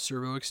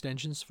servo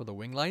extensions for the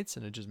wing lights,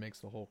 and it just makes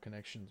the whole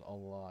connections a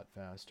lot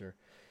faster.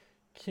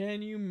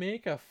 Can you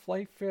make a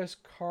Flight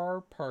Fest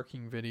car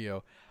parking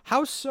video?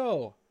 How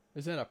so?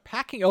 Is that a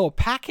packing? Oh,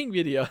 packing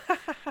video.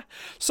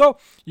 So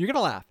you're going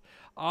to laugh.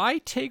 I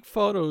take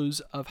photos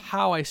of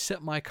how I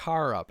set my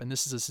car up. And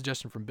this is a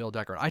suggestion from Bill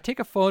Deckard. I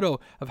take a photo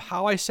of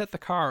how I set the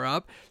car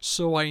up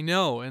so I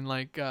know. And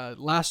like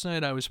last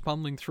night I was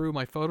fumbling through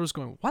my photos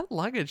going, what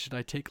luggage did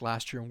I take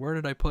last year and where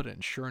did I put it?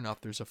 And sure enough,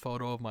 there's a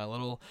photo of my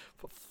little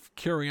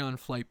carry-on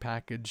flight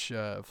package,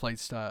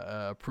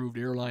 approved,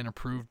 airline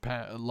approved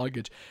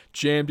luggage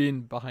jammed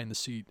in behind the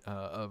seat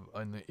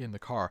in the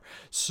car,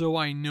 so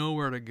I know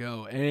where to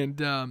go. And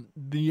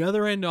the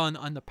other end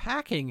on the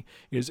packing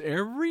is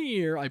every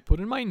year I put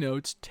in my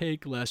notes,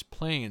 take less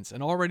planes,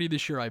 and already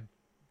this year I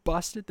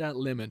busted that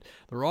limit.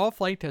 They're all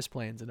flight test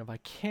planes, and if I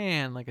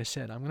can, like I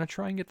said, I'm going to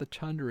try and get the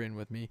Tundra in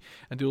with me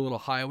and do a little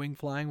high wing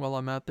flying while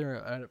I'm out there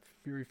at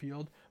Fury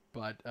Field,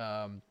 but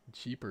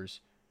cheapers.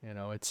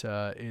 It's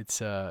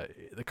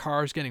the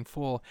car's getting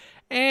full,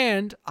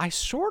 and I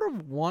sort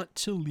of want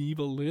to leave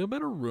a little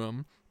bit of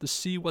room to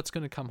see what's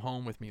going to come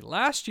home with me.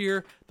 Last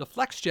year, the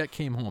FlexJet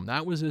came home.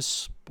 That was a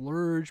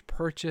splurge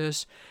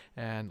purchase,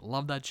 and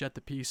love that jet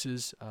to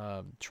pieces.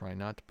 Try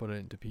not to put it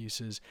into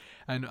pieces,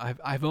 and I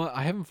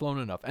haven't flown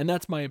enough, and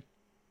that's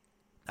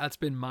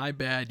been my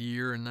bad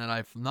year, in that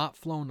I've not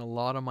flown a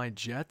lot of my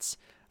jets,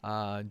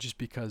 just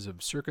because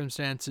of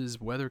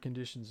circumstances, weather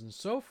conditions, and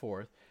so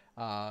forth.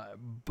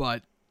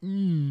 But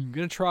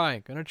gonna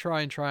try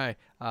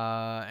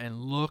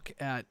and look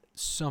at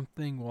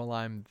something while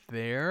I'm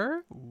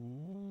there.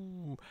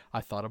 Ooh, I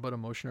thought about a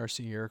Motion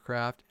RC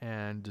aircraft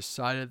and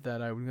decided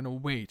that I was gonna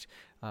wait.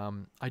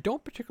 I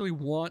don't particularly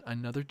want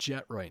another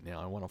jet right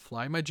now. I want to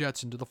fly my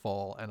jets into the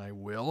fall, and I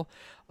will.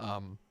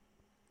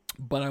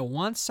 But I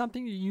want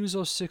something to use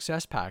those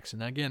 6S packs,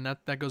 and again,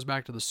 that goes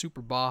back to the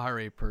Super Baja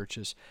Ray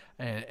purchase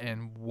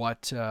and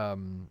what.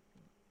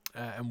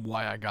 And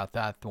why I got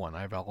that one.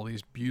 I've got all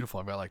these beautiful,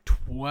 I've got like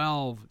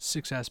 12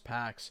 6S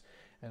packs,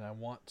 and I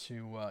want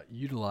to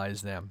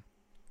utilize them.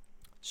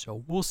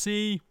 So we'll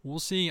see.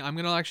 I'm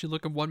going to actually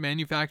look at what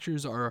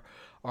manufacturers are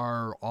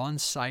on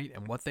site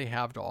and what they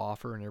have to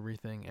offer and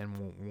everything,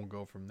 and we'll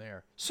go from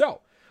there.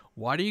 So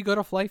why do you go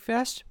to Flight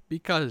Fest?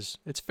 Because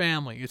it's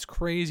family, it's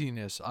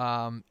craziness.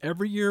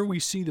 Every year we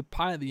see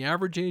the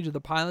average age of the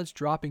pilots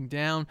dropping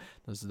down.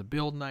 Those are the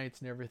build nights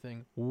and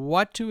everything.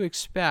 What to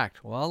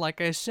expect? Well,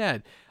 like I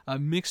said, a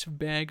mixed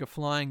bag of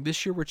flying.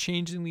 This year we're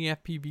changing the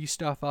FPV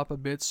stuff up a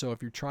bit, so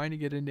if you're trying to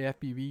get into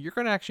FPV, you're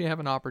going to actually have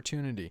an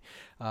opportunity.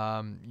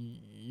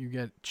 You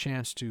get a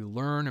chance to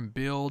learn and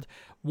build.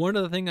 One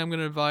of the things I'm going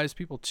to advise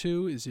people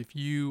too is if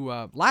you,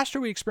 last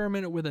year we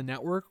experimented with a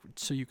network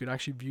so you could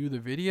actually view the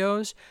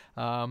videos.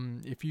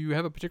 If you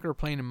have a particular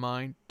plane in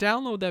mind,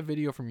 download that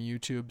video from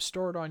YouTube,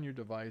 store it on your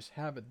device,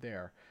 have it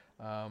there.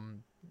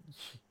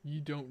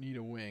 You don't need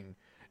a wing.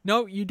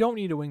 No, you don't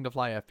need a wing to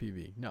fly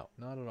FPV. No,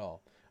 not at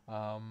all.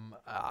 I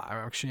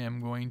actually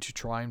am going to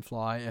try and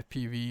fly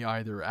FPV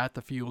either at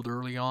the field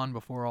early on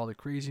before all the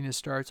craziness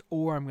starts,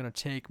 or I'm going to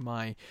take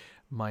my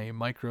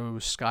micro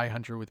Sky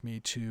Hunter with me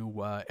to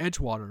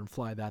Edgewater and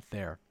fly that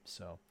there.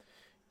 So,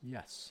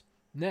 yes.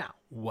 Now,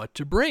 what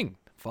to bring?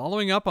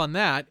 Following up on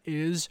that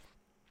is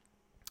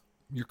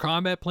your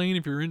combat plane.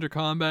 If you're into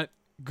combat,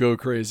 go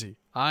crazy.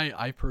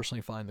 I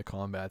personally find the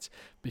combats,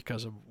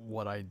 because of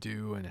what I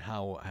do and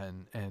how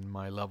and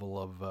my level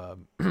of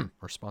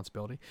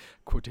responsibility,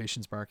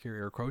 quotations mark here,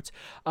 air quotes,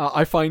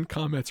 I find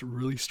combats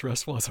really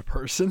stressful as a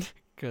person.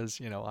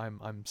 Because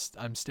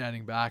I'm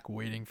standing back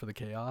waiting for the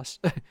chaos.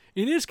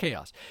 It is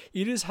chaos.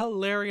 It is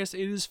hilarious.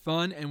 It is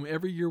fun, and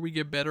every year we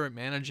get better at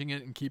managing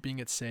it and keeping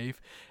it safe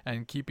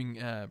and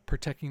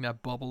protecting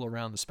that bubble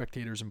around the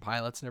spectators and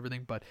pilots and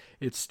everything. But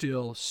it's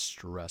still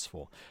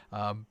stressful.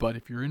 But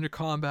if you're into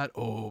combat,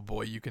 oh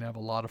boy, you can have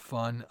a lot of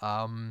fun.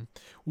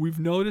 We've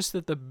noticed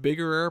that the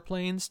bigger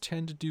airplanes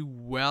tend to do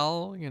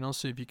well.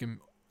 So if you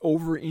can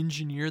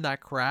over-engineer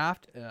that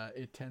craft,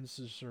 it tends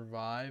to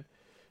survive.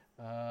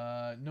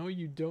 No,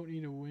 you don't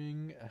need a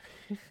wing.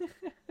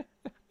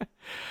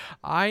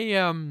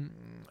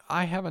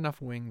 I have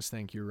enough wings,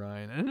 thank you,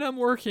 Ryan, and I'm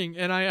working.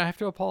 And I have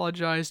to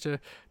apologize to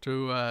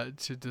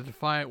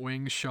Defiant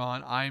Wings,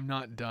 Sean. I'm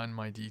not done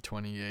my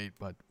D28,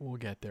 but we'll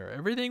get there.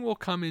 Everything will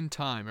come in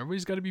time.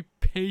 Everybody's got to be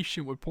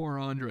patient with poor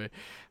Andre.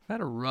 I've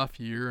had a rough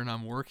year, and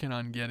I'm working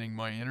on getting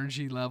my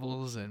energy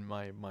levels and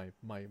my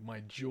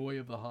joy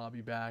of the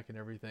hobby back and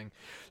everything.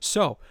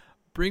 So,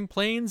 bring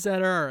planes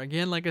that are,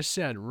 again, like I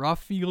said,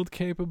 rough field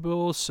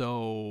capable.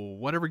 So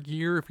whatever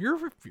gear, if you're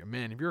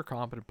a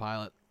competent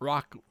pilot,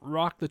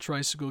 rock the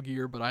tricycle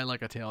gear. But I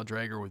like a tail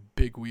dragger with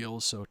big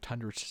wheels, so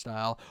Tundra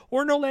style,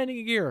 or no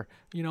landing gear.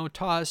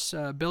 Toss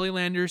belly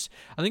landers.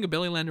 I think a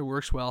belly lander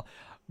works well.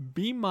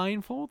 Be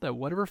mindful that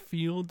whatever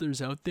field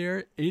there's out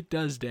there, it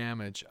does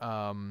damage.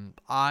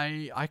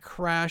 I've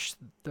crashed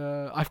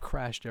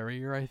every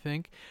year, I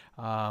think.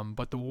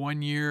 But the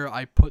one year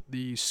I put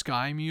the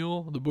Sky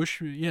Mule,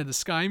 the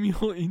Sky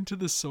Mule into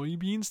the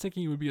soybeans,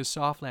 thinking it would be a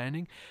soft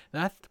landing.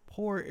 That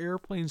poor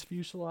airplane's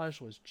fuselage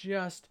was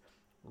just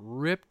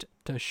ripped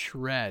to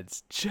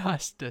shreds,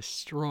 just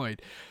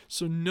destroyed.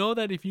 So know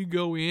that if you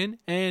go in,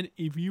 and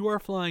if you are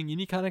flying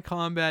any kind of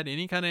combat,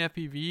 any kind of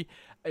FPV,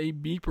 a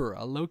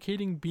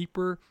locating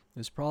beeper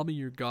is probably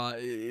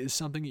is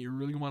something that you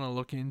really want to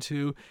look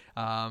into.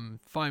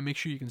 Make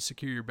sure you can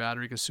secure your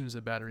battery, because as soon as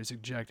the battery is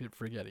ejected,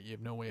 forget it. You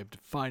have no way of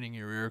defining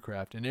your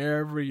aircraft, and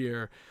every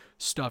year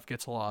stuff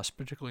gets lost,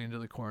 particularly into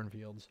the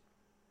cornfields.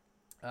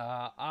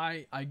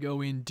 I go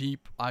in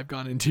deep. I've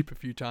gone in deep a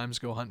few times,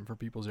 go hunting for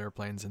people's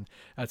airplanes, and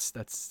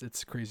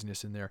it's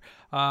craziness in there.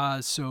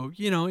 So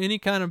any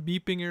kind of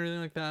beeping or anything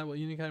like that,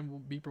 any kind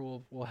of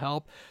beeper will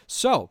help.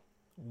 So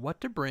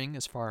what to bring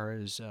as far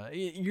as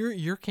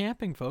you're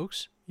camping,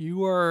 folks.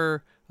 You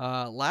are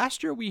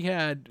last year we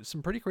had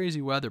some pretty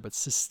crazy weather, but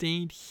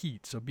sustained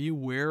heat, so be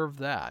aware of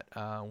that.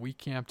 We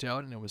camped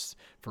out, and it was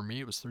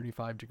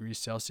 35 degrees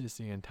Celsius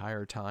the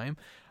entire time.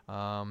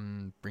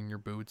 Bring your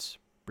boots,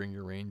 bring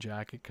your rain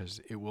jacket, because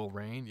it will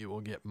rain, it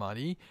will get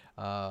muddy,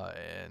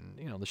 and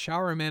the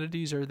shower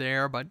amenities are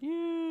there, but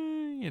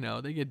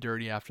they get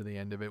dirty after the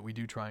end of it. We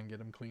do try and get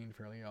them clean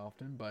fairly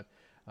often, but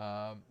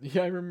I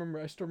still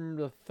remember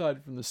the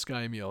thud from the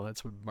Sky Mule.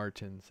 That's what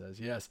Martin says.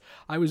 Yes,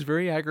 I was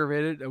very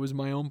aggravated. It was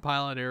my own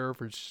pilot error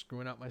for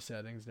screwing up my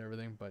settings and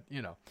everything. But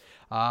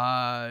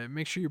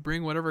make sure you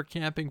bring whatever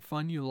camping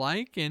fun you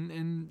like,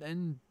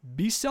 and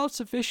be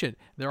self-sufficient.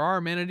 There are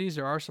amenities,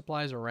 there are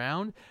supplies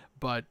around,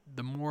 but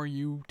the more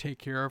you take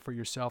care of for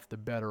yourself, the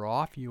better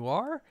off you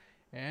are.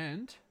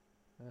 And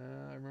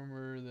I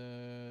remember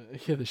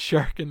the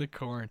shark in the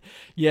corn.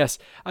 Yes,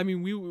 I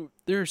mean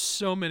there's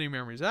so many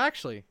memories.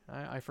 Actually,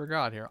 I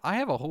forgot here. I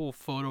have a whole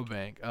photo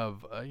bank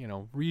of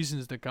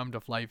reasons to come to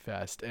Flight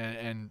Fest,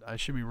 and I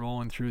should be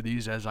rolling through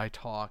these as I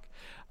talk.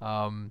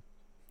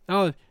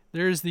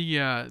 There's the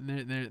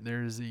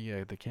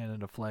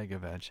Canada flag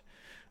event,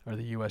 or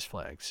the U.S.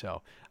 flag.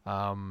 So,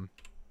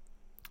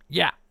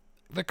 yeah.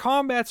 The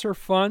combats are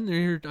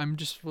fun. I'm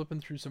just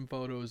flipping through some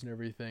photos and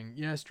everything.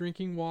 Yes,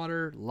 drinking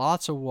water,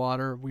 lots of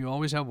water. We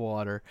always have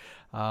water.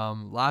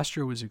 Last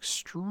year was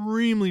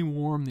extremely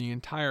warm the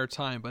entire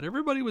time, but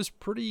everybody was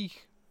pretty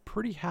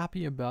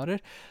happy about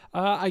it.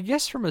 I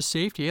guess from a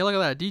safety, hey, look at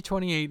that,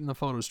 D28 in the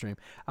photo stream.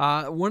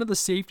 One of the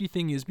safety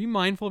thing is be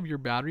mindful of your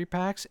battery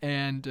packs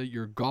and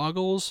your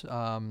goggles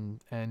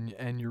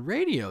and your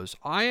radios.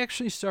 I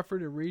actually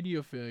suffered a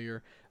radio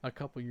failure a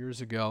couple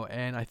years ago,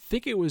 and I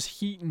think it was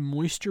heat and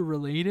moisture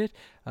related.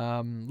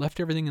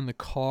 Left everything in the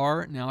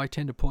car. Now I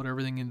tend to put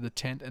everything into the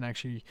tent and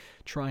actually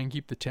try and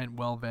keep the tent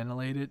well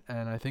ventilated,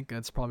 and I think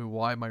that's probably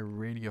why my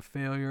radio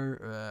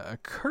failure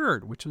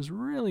occurred, which was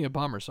really a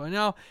bummer. So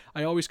now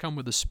I always come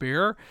with a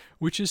spare,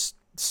 which is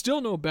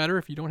still no better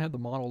if you don't have the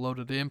model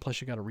loaded in, plus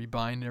you got to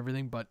rebind and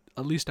everything, but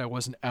at least I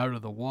wasn't out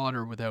of the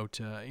water without,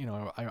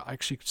 I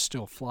actually could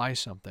still fly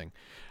something.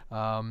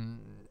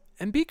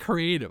 And be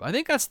creative. I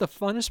think that's the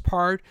funnest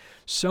part.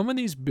 Some of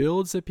these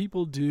builds that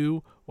people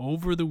do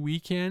over the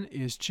weekend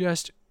is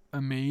just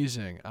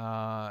amazing.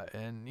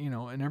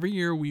 And every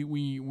year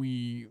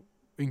we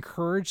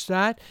encourage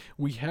that.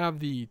 We have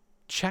the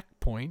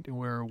checkpoint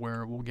where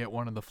we'll get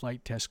one of the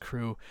flight test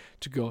crew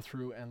to go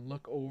through and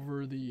look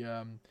over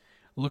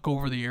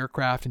the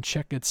aircraft and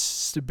check its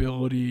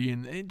stability,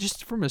 and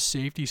just from a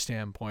safety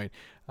standpoint.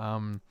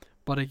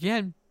 But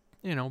again,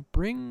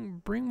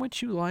 bring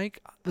what you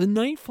like. The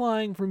night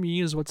flying for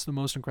me is what's the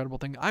most incredible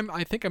thing.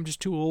 I think I'm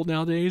just too old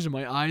nowadays and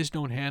my eyes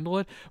don't handle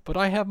it. But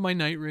I have my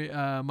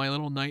my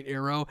little night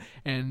arrow,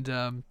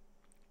 and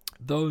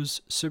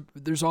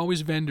there's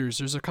always vendors.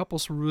 There's a couple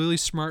really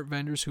smart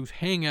vendors who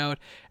hang out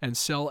and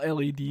sell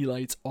LED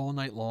lights all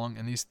night long,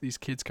 and these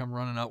kids come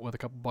running out with a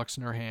couple bucks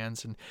in their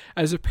hands. And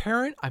as a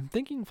parent, I'm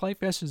thinking Flight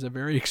Fest is a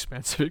very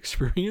expensive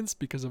experience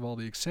because of all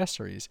the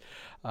accessories,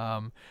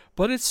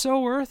 but it's so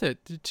worth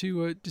it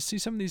to see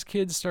some of these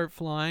kids start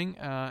flying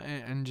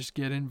and just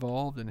get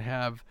involved and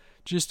have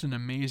just an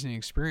amazing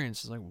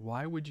experience. It's like,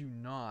 why would you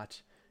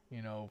not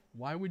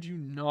why would you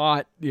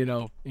not,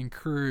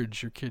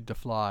 encourage your kid to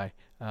fly,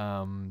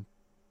 and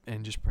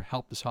just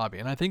help this hobby?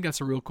 And I think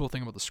that's a real cool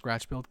thing about the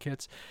scratch build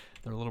kits.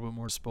 They're a little bit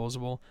more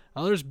disposable.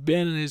 There's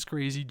Ben and his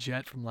crazy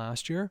jet from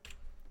last year.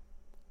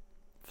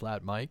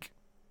 Flat Mike.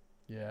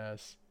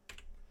 Yes.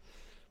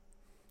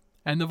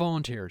 And the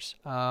volunteers.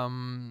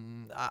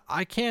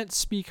 I can't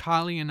speak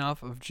highly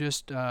enough of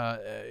just,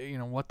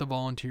 what the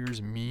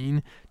volunteers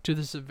mean to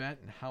this event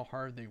and how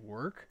hard they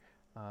work.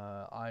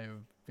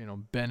 I've,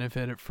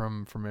 benefited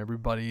from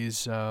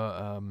everybody's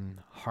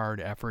hard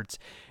efforts.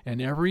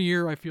 And every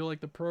year I feel like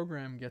the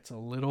program gets a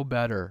little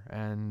better.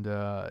 And,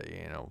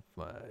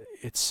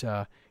 it's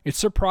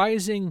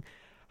surprising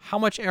how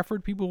much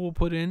effort people will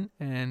put in.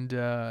 And,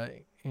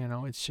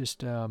 it's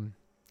just...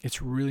 it's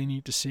really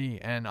neat to see,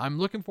 and I'm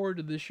looking forward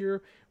to this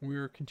year.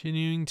 We're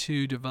continuing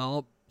to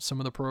develop some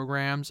of the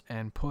programs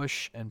and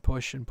push and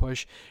push and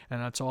push, and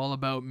that's all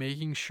about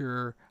making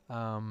sure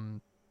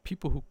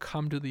people who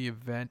come to the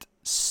event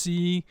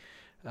see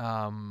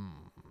the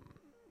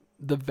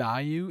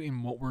value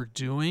in what we're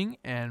doing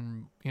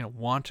and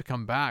want to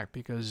come back,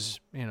 because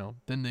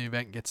then the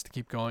event gets to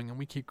keep going and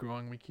we keep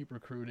growing, we keep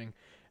recruiting,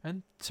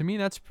 and to me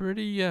that's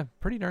pretty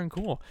darn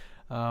cool.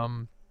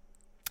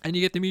 And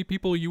you get to meet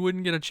people you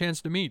wouldn't get a chance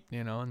to meet,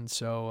 and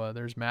so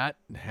there's Matt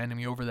handing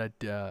me over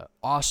that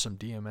awesome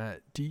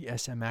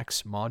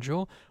DSMX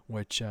module,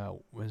 which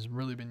has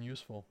really been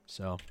useful.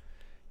 So,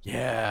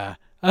 yeah.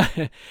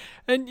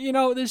 And,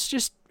 there's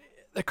just,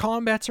 the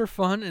combats are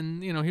fun,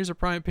 and, here's a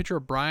prime picture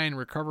of Brian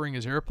recovering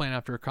his airplane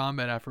after a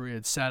combat after he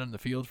had sat in the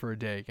field for a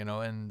day, and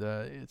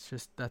it's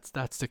just,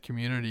 that's the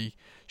community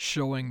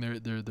showing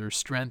their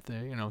strength.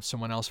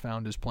 Someone else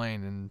found his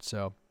plane, and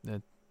so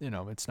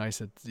it's nice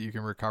that you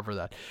can recover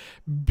that.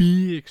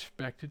 Be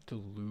expected to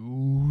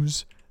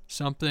lose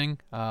something,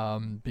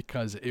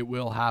 because it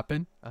will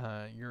happen.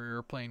 Your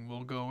airplane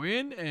will go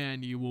in,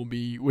 and you will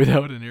be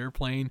without an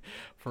airplane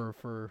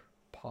for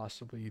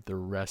possibly the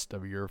rest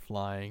of your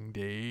flying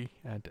day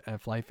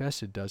at Flight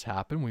Fest. It does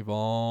happen. We've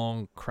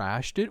all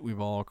crashed it. We've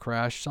all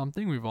crashed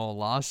something. We've all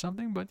lost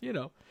something, but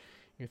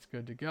it's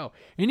good to go.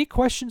 Any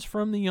questions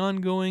from the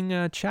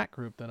ongoing chat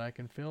group that I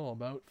can fill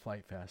about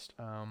Flight Fest?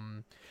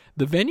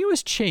 The venue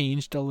has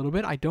changed a little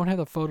bit. I don't have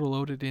the photo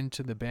loaded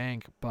into the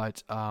bank,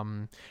 but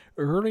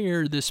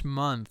earlier this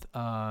month,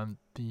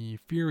 the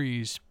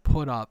Furies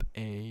put up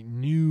a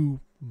new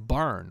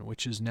barn,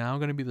 which is now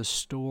going to be the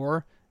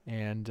store,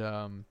 and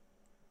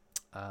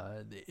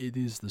it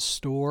is the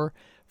store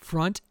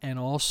front and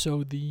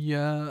also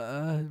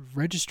the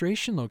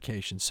registration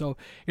location. So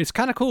it's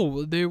kind of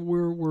cool.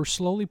 We're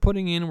slowly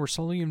putting in, we're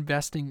slowly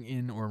investing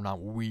in, or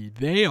not we,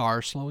 they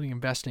are slowly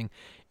investing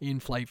in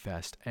Flight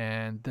Fest.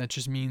 And that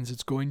just means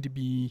it's going to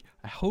be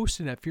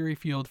hosted at Fury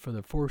Field for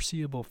the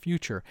foreseeable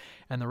future.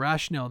 And the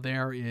rationale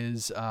there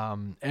is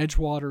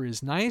Edgewater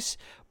is nice,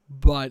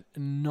 but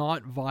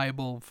not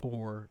viable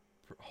for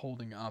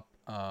holding up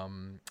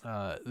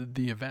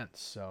the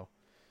events. So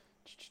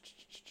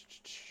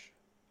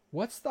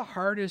what's the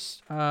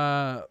hardest,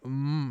 Michael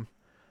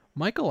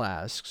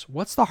asks,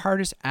 what's the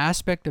hardest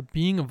aspect of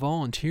being a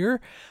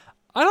volunteer?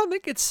 I don't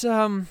think it's,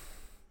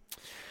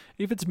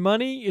 if it's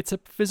money, it's a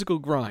physical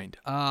grind.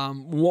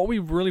 What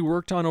we've really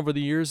worked on over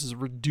the years is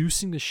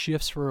reducing the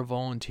shifts for a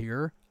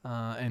volunteer,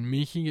 and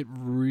making it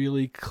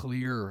really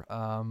clear.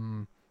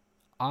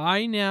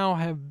 I now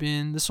have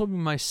been, this will be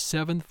my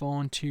 7th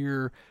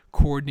volunteer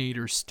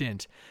coordinator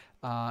stint.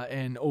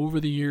 And over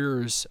the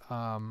years,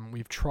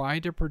 we've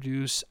tried to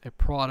produce a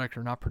product,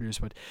 or not produce,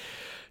 but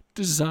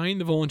design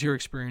the volunteer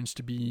experience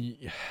to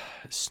be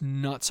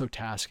not so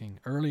tasking.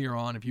 Earlier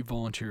on, if you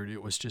volunteered,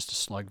 it was just a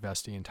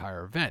slugfest the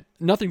entire event.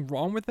 Nothing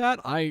wrong with that.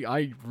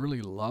 I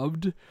really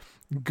loved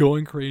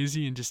going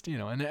crazy and just,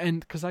 and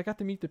because I got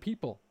to meet the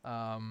people.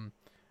 And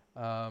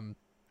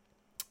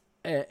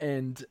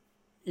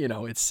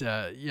it's,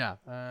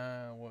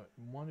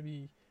 want to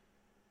be...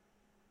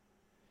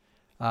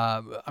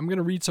 I'm going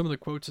to read some of the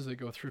quotes as I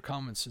go through,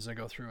 comments as I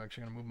go through.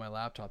 Actually, I'm going to move my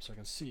laptop so I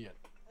can see it.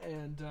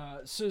 And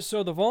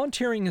so the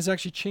volunteering has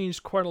actually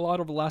changed quite a lot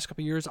over the last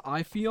couple of years,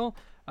 I feel,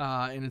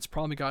 and it's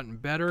probably gotten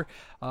better.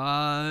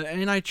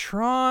 And I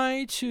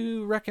try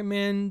to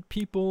recommend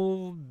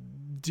people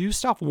do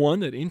stuff, one,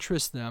 that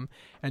interests them,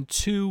 and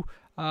two,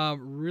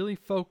 really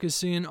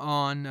focus in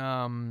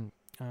on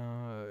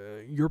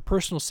your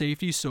personal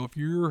safety. So if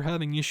you're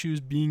having issues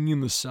being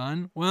in the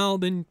sun, well,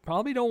 then you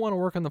probably don't want to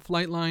work on the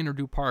flight line or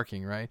do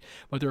parking, right?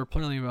 But there are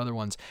plenty of other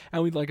ones.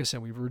 And like I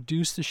said, we've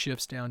reduced the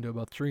shifts down to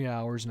about 3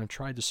 hours, and I've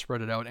tried to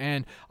spread it out.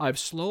 And I've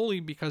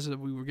slowly, because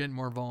we were getting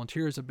more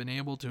volunteers, I've been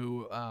able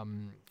to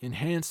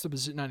enhance the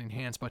position, not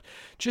enhance, but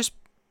just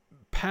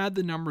pad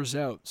the numbers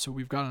out so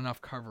we've got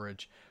enough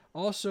coverage.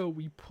 Also,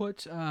 we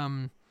put...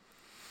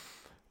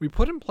 we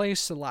put in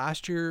place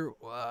last year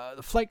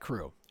the flight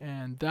crew,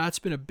 and that's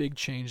been a big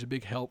change, a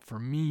big help for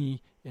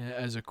me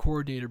as a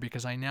coordinator,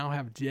 because I now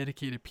have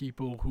dedicated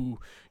people who,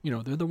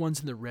 they're the ones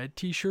in the red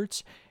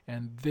t-shirts,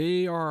 and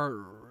they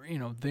are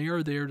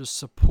there to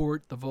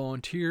support the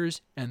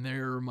volunteers, and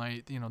they're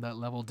my, that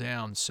level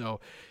down. So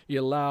it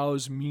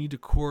allows me to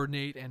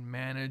coordinate and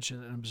manage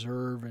and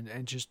observe,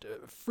 and just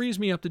frees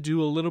me up to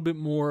do a little bit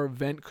more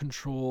event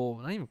control.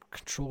 Not even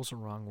control is the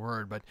wrong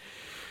word, but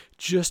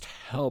just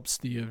helps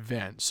the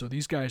event. So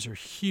these guys are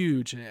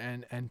huge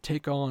and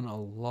take on a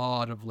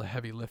lot of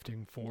heavy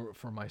lifting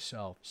for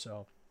myself.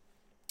 So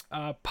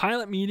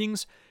pilot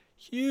meetings,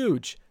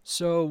 huge.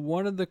 So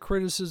one of the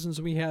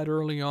criticisms we had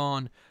early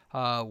on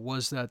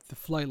was that the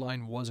flight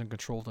line wasn't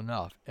controlled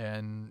enough.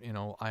 And,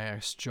 I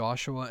asked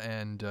Joshua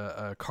and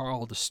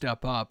Carl to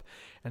step up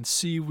and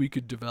see if we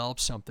could develop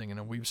something.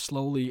 And we've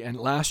slowly, and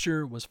last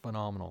year was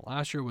phenomenal.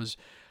 Last year was,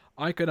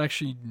 I could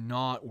actually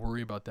not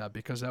worry about that,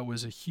 because that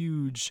was a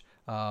huge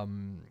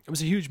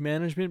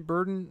management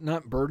burden.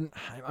 Not burden,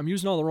 I'm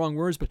using all the wrong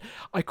words, but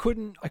I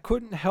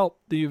couldn't help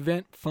the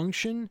event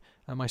function,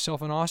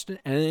 myself and Austin,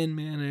 and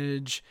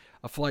manage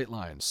a flight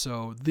line.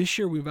 So this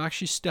year we've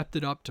actually stepped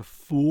it up to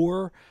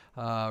 4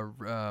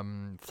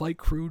 flight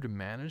crew to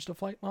manage the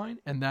flight line,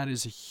 and that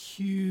is a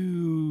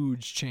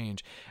huge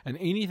change. And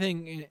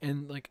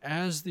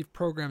as the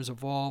programs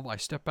evolve, I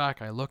step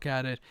back, I look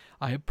at it,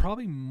 I have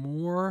probably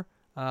more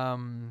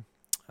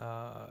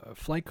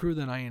flight crew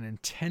than I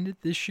intended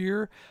this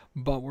year,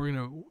 but we're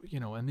gonna,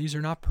 and these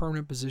are not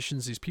permanent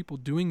positions. These people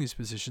doing these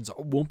positions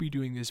won't be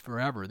doing this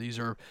forever. These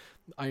are,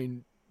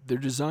 they're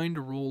designed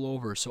to roll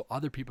over so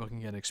other people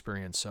can get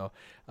experience. So,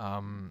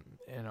 and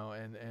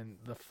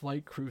the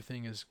flight crew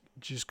thing is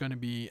just going to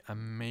be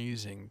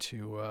amazing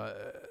to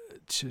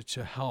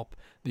help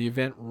the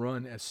event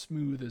run as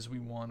smooth as we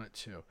want it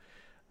to.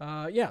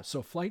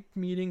 So flight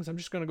meetings. I'm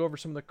just going to go over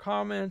some of the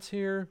comments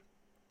here.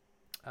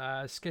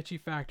 Sketchy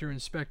Factor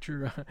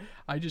Inspector,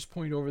 I just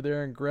point over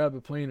there and grab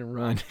a plane and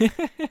run.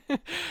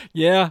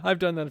 Yeah, I've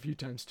done that a few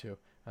times too.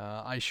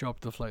 I show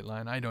up to the flight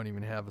line. I don't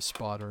even have a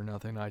spotter or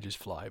nothing. I just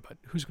fly, but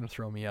who's going to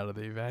throw me out of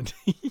the event?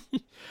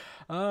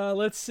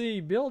 Let's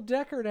see. Bill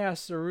Deckard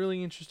asks a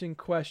really interesting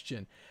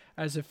question.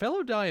 As a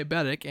fellow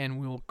diabetic, and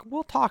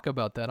we'll talk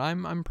about that.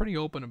 I'm pretty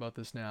open about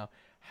this now.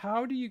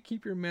 How do you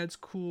keep your meds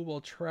cool while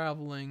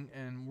traveling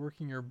and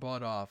working your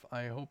butt off?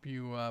 I hope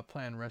you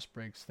plan rest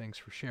breaks. Thanks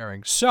for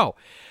sharing. So,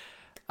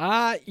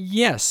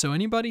 yes. So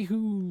anybody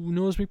who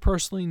knows me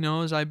personally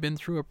knows I've been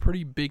through a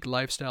pretty big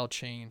lifestyle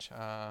change.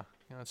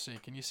 Let's see.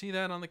 Can you see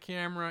that on the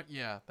camera?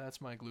 Yeah,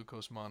 that's my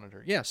glucose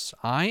monitor. Yes,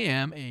 I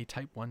am a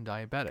type 1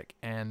 diabetic,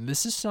 and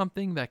this is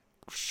something that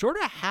sort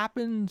of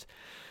happened.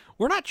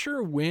 We're not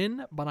sure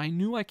when, but I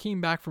knew I came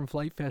back from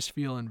Flight Fest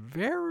feeling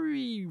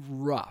very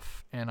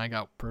rough, and I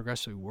got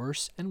progressively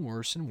worse and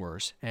worse and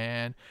worse.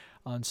 And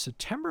on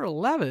September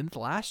 11th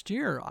last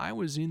year, I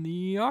was in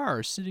the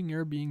ER, sitting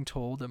there being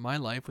told that my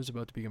life was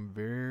about to become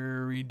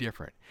very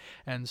different.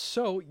 And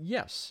so,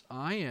 yes,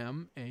 I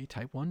am a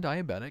type 1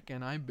 diabetic,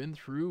 and I've been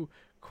through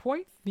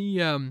quite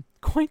the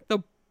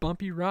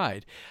bumpy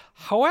ride.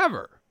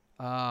 However,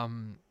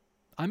 I'm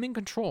in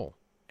control.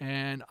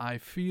 And I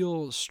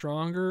feel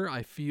stronger.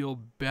 I feel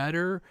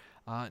better.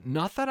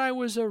 Not that I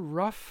was a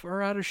rough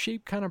or out of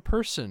shape kind of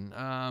person.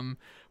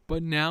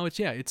 But now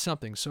it's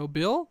something. So,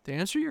 Bill, to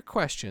answer your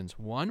questions,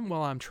 1,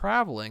 while I'm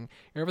traveling,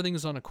 everything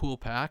is on a cool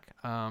pack.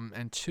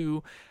 And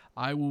 2,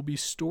 I will be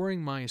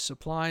storing my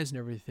supplies and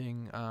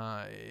everything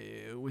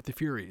with the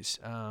Furies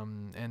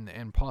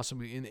and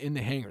possibly in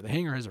the hangar. The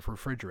hangar has a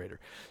refrigerator.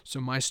 So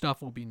my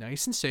stuff will be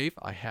nice and safe.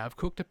 I have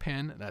cooked a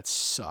pen. That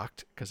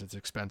sucked because it's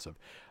expensive.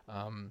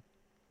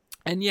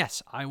 And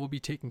yes, I will be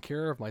taking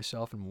care of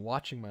myself and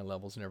watching my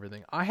levels and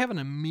everything. I have an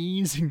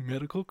amazing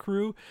medical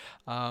crew.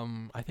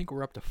 I think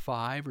we're up to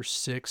 5 or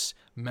 6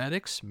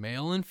 medics,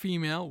 male and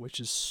female, which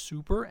is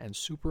super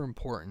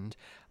important.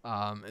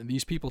 And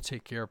these people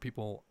take care of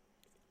people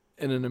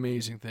in an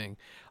amazing thing.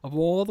 Of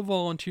all the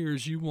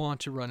volunteers you want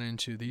to run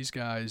into, these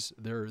guys,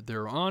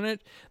 they're on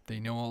it.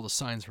 They know all the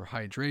signs for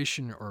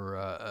hydration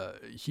or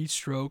heat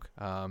stroke.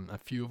 A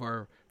few of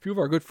our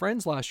good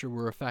friends last year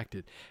were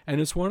affected. And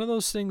it's one of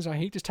those things, I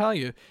hate to tell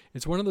you,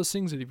 it's one of those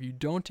things that if you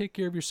don't take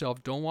care of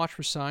yourself, don't watch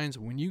for signs,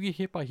 when you get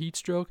hit by heat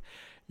stroke,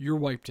 you're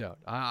wiped out.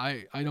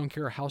 I don't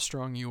care how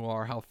strong you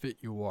are, how fit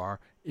you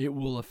are, it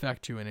will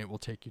affect you and it will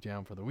take you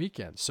down for the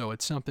weekend. So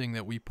it's something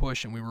that we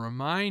push and we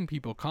remind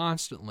people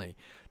constantly.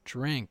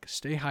 Drink,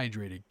 stay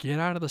hydrated, get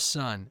out of the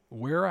sun,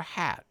 wear a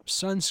hat,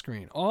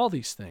 sunscreen, all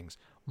these things.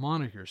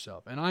 Monitor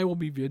yourself. And I will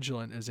be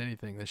vigilant as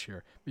anything this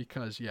year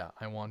because,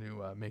 I want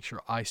to make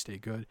sure I stay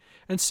good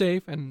and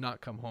safe and not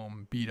come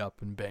home beat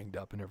up and banged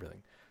up and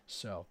everything.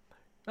 So,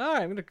 all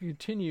right, I'm going to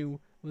continue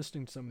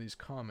listening to some of these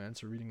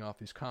comments or reading off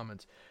these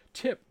comments.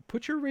 Tip,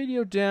 put your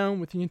radio down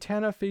with the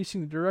antenna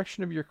facing the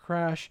direction of your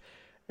crash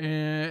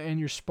and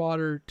your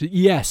spotter to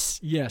yes.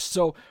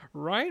 So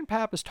Ryan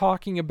Papp is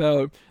talking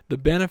about the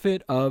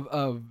benefit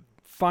of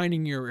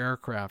finding your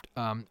aircraft.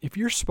 If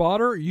your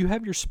spotter, you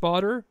have your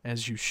spotter,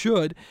 as you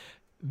should,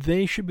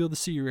 they should be able to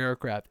see your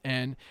aircraft.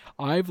 And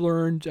I've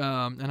learned,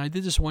 and I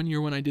did this one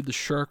year when I did the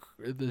shark,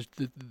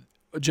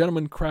 a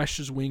gentleman crashed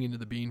his wing into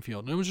the bean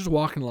field, and I was just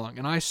walking along,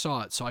 and I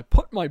saw it. So I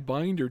put my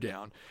binder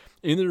down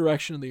in the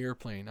direction of the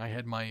airplane. I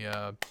had my,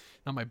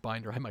 not my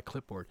binder, I had my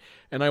clipboard,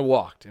 and I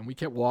walked, and we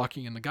kept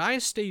walking, and the guy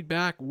stayed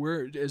back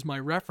where as my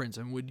reference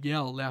and would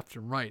yell left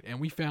and right, and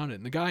we found it.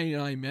 And the guy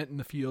and I met in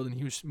the field, and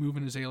he was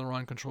moving his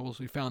aileron controls.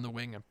 We found the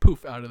wing, and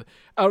poof, out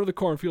of the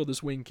cornfield,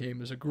 this wing came.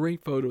 There's a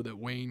great photo that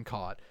Wayne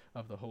caught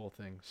of the whole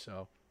thing.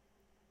 So.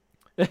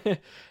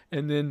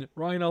 And then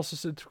Ryan also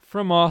said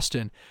from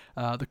Austin,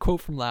 the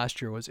quote from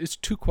last year was, "It's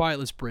too quiet,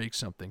 let's break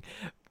something."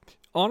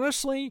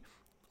 Honestly,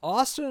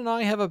 Austin and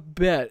I have a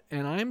bet,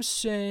 and I'm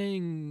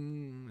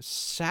saying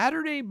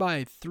Saturday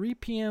by 3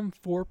 p.m.,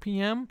 4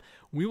 p.m.,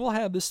 we will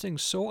have this thing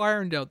so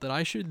ironed out that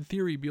I should, in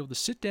theory, be able to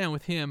sit down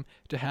with him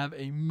to have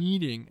a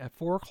meeting at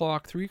 4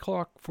 o'clock, 3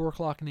 o'clock, 4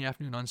 o'clock in the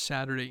afternoon on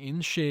Saturday in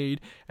the shade,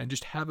 and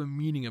just have a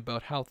meeting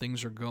about how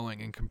things are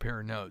going and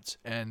compare notes.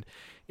 And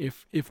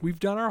if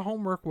we've done our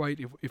homework right,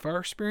 if our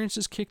experience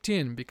is kicked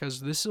in, because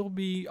this will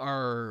be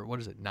our,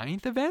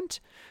 9th event?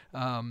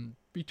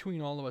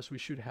 Between all of us, we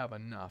should have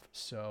enough.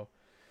 So...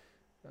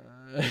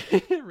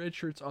 red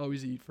shirts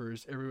always eat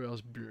first. Everyone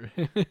else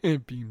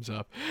beams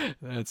up.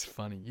 That's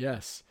funny.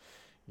 Yes,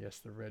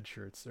 the red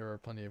shirts. There are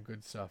plenty of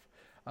good stuff.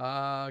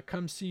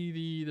 Come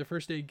see the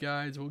first aid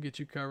guides. We'll get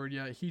you covered.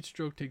 Yeah, heat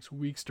stroke takes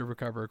weeks to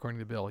recover, according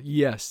to Bill.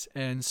 Yes,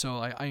 and so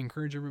I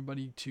encourage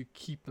everybody to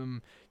keep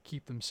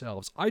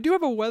themselves. I do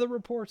have a weather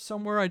report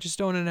somewhere. I just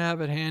don't have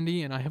it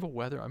handy, and I'm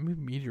a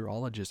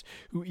meteorologist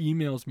who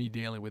emails me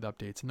daily with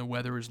updates, and the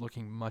weather is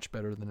looking much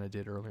better than I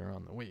did earlier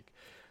on in the week.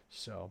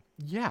 So,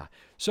 yeah.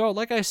 So,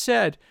 like I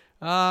said,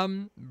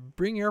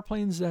 bring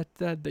airplanes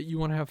that you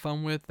want to have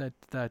fun with,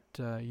 that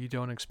you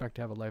don't expect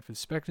to have a life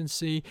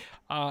expectancy.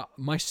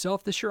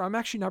 Myself this year, I'm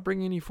actually not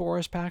bringing any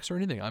 4S packs or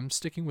anything. I'm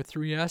sticking with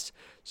 3S.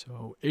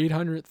 So,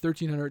 800,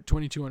 1300,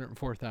 2200, and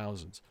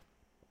 4000s.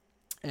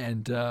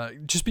 And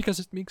just because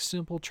it makes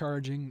simple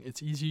charging,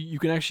 it's easy. You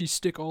can actually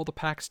stick all the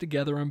packs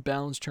together and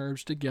balance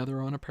charge together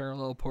on a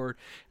parallel port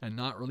and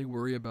not really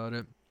worry about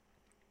it.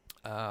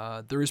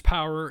 There is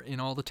power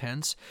in all the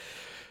tents.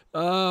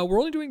 We're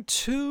only doing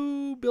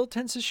 2 build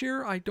tents this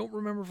year. I don't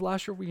remember if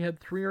last year we had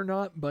 3 or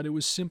not, but it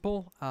was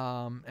simple.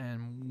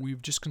 And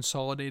we've just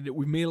consolidated it.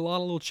 We've made a lot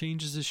of little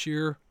changes this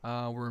year.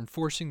 We're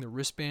enforcing the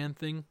wristband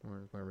thing.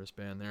 Where's my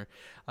wristband there?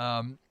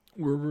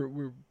 We're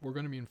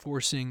going to be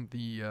enforcing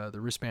the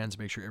wristbands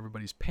to make sure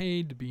everybody's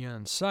paid to be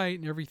on site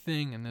and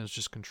everything, and then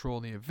just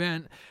control the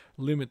event,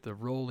 limit the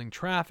rolling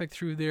traffic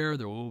through there.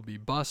 There will be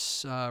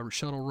bus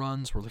shuttle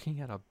runs. We're looking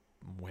at a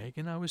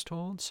wagon, I was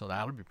told, so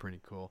that'll be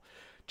pretty cool.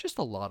 Just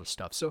a lot of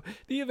stuff. So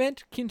the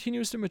event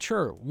continues to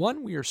mature.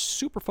 1, we are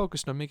super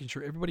focused on making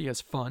sure everybody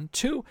has fun.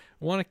 2,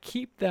 we want to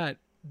keep that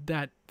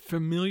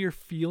familiar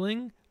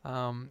feeling.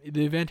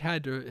 The event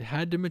had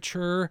to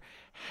mature,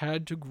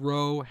 had to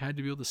grow, had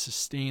to be able to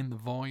sustain the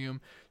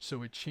volume,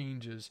 so it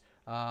changes.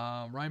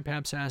 Ryan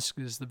Paps asks,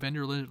 is the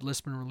vendor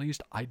list been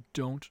released? I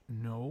don't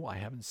know. I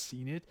haven't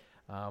seen it.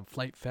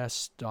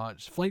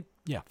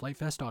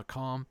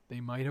 Flightfest.com. They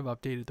might have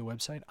updated the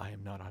website. I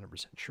am not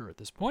 100% sure at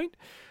this point.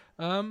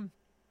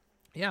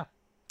 Yeah,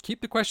 keep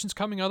the questions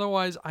coming.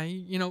 Otherwise,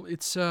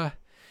 it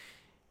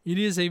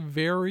is a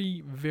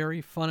very,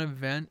 very fun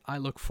event. I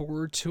look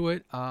forward to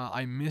it.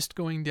 I missed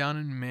going down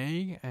in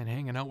May and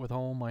hanging out with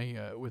all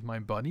my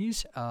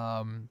buddies.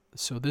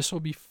 So this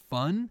will be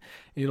fun.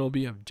 It'll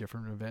be a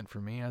different event for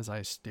me, as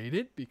I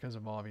stated, because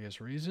of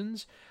obvious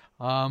reasons.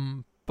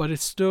 But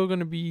it's still going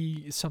to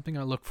be something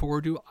I look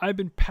forward to. I've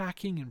been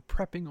packing and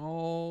prepping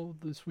all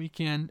this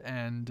weekend,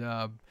 and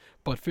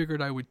but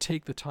figured I would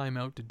take the time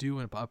out to do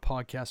a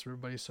podcast for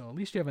everybody. So at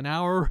least you have an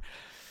hour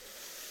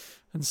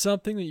and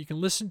something that you can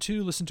listen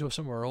to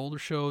some of our older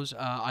shows.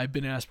 I've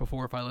been asked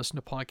before if I listen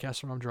to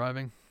podcasts when I'm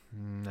driving.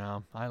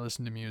 No, I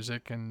listen to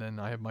music, and then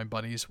I have my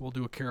buddies. We'll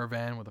do a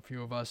caravan with a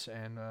few of us,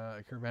 and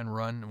a caravan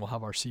run, and we'll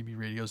have our CB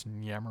radios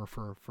and yammer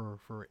for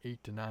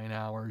 8 to 9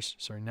 hours.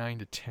 Sorry, 9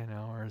 to 10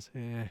 hours.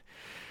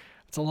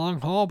 It's a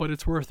long haul, but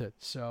it's worth it.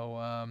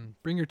 So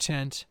bring your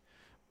tent,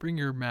 bring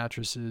your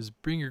mattresses,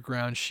 bring your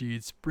ground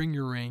sheets, bring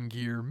your rain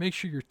gear. Make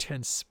sure your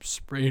tent's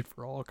sprayed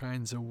for all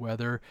kinds of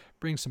weather.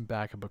 Bring some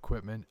backup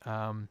equipment.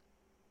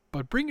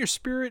 But bring your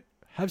spirit,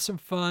 have some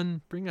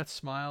fun, bring that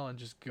smile, and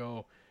just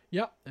go.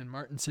 Yep, and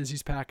Martin says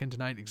he's packing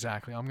tonight.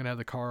 Exactly. I'm going to have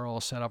the car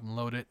all set up and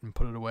load it and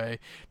put it away.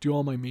 Do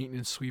all my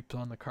maintenance sweeps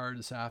on the car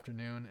this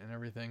afternoon and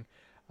everything.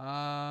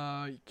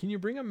 Can you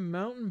bring a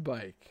mountain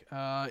bike?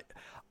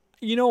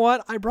 You know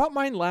what? I brought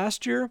mine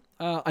last year.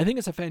 I think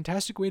it's a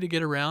fantastic way to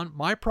get around.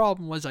 My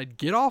problem was I'd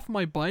get off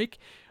my bike,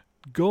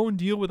 go and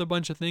deal with a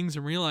bunch of things,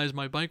 and realize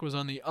my bike was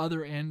on the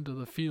other end of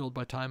the field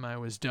by the time I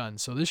was done.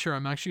 So this year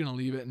I'm actually going to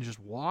leave it and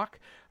just walk.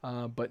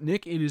 But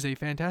Nick, it is a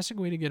fantastic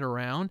way to get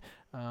around.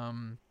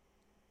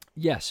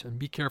 Yes, and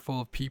be careful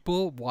of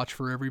people. Watch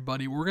for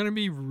everybody. We're going to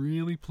be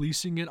really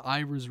policing it.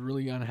 I was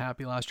really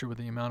unhappy last year with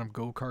the amount of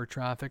go-kart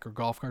traffic or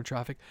golf cart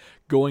traffic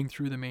going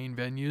through the main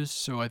venues.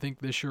 So I think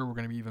this year we're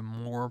going to be even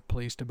more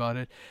policed about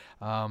it.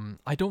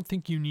 I don't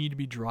think you need to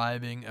be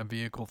driving a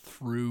vehicle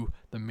through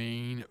the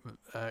main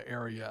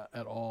area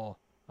at all.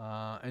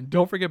 And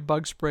don't forget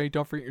bug spray.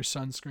 Don't forget your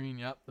sunscreen.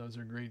 Yep, those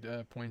are great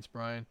points,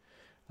 Brian.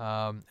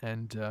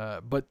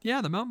 But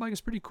yeah, the mountain bike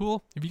is pretty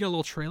cool. If you got a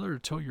little trailer to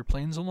tow your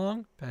planes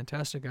along,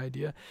 fantastic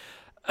idea.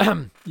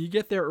 You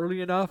get there early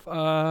enough.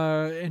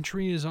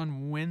 Entry is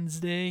on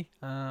Wednesday,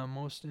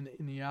 most in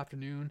the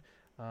afternoon.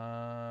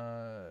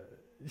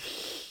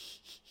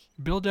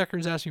 Bill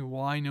Decker's asking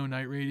why no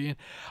Night Radiant.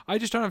 I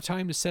just don't have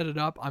time to set it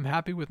up. I'm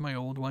happy with my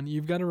old one.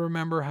 You've got to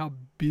remember how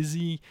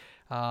busy,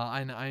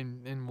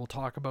 and we'll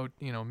talk about,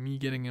 me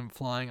getting and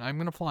flying. I'm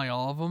going to fly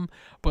all of them,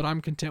 but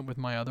I'm content with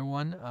my other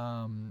one.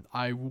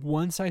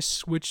 Once I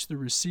switch the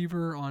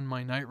receiver on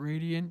my Night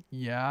Radiant,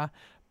 yeah,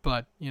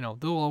 but, they'll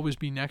always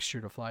be next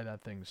year to fly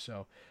that thing.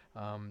 So,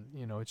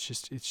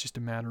 it's just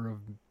a matter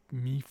of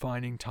me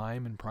finding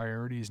time and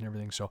priorities and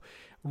everything. So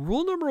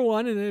rule number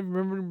one, and it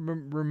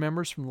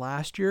remembers from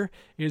last year,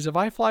 is if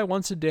I fly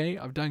once a day,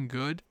 I've done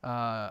good.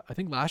 I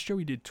think last year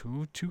we did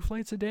two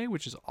flights a day,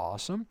 which is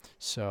awesome.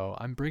 So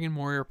I'm bringing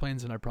more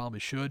airplanes than I probably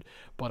should,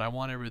 but I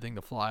want everything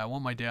to fly. I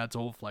want my dad's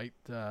old flight,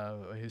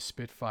 his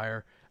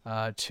Spitfire,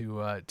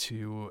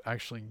 to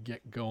actually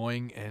get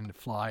going and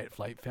fly at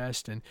Flight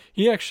Fest. And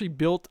he actually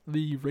built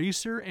the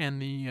Racer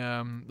and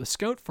the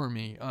Scout for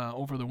me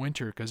over the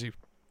winter because he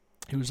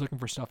was looking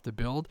for stuff to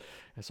build,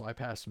 and so I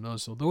passed him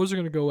those. So those are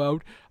going to go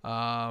out.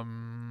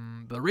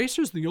 The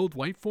Racer's the old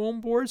white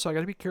foam board, so I got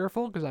to be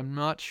careful because I'm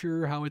not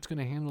sure how it's going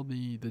to handle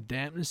the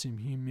dampness and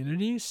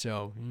humidity.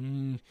 So,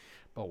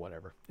 but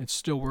whatever. It's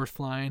still worth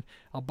flying.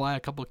 I'll buy a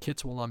couple of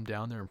kits while I'm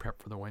down there and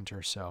prep for the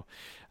winter. So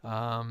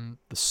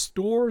the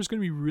store is going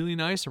to be really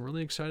nice. I'm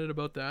really excited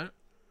about that.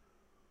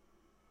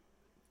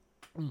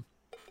 And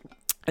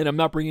I'm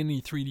not bringing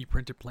any 3D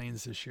printed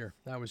planes this year.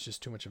 That was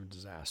just too much of a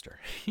disaster.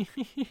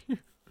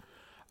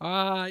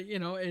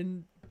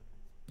 And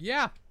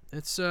yeah,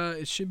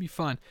 it should be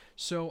fun.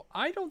 So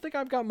I don't think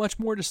I've got much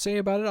more to say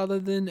about it other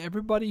than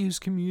everybody who's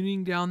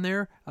commuting down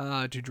there,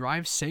 to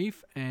drive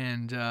safe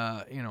and,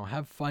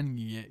 have fun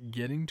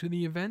getting to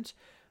the event.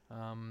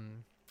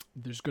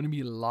 There's going to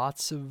be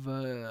lots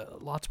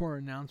more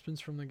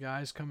announcements from the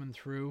guys coming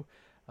through.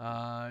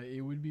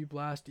 It would be a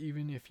blast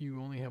even if you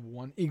only have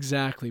one.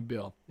 Exactly,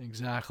 Bill.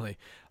 Exactly.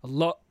 A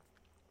lot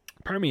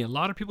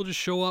of people just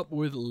show up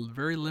with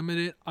very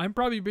limited. I'm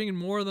probably bringing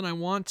more than I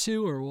want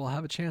to, or we'll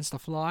have a chance to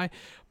fly,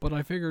 but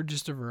I figured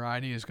just a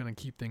variety is going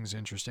to keep things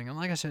interesting. And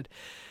like I said,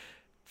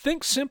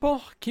 think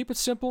simple, keep it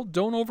simple,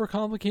 don't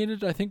overcomplicate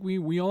it. I think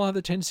we all have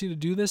the tendency to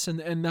do this,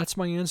 and that's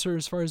my answer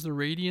as far as the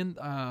Radiant.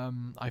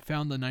 I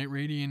found the Night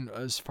Radiant,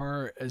 as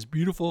far as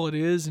beautiful it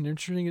is and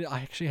interesting,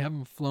 I actually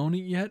haven't flown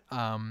it yet,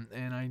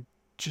 and I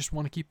just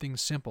want to keep things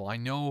simple. I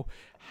know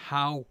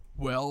how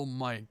well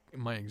my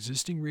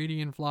existing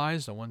Radiant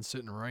flies, the one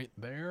sitting right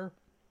there,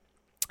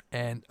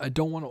 and I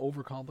don't want to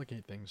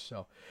overcomplicate things.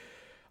 So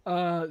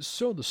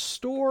the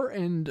store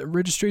and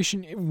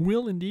registration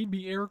will indeed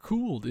be air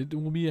cooled. It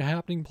will be a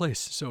happening place.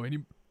 So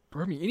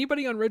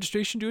anybody on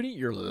registration duty,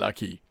 you're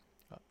lucky.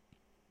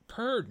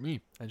 Pardon me,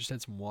 I just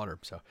had some water.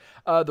 So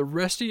the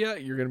rest of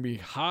you're going to be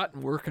hot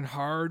and working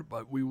hard,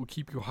 but we will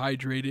keep you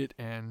hydrated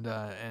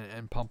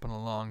and pumping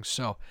along.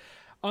 So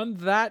on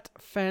that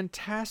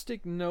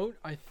fantastic note,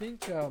 I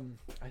think it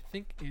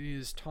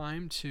is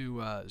time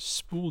to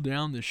spool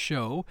down the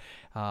show.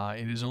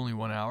 It is only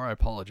 1 hour. I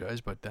apologize,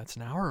 but that's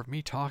an hour of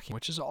me talking,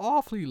 which is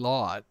awfully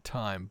lot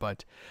time.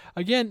 But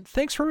again,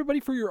 thanks for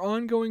everybody for your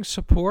ongoing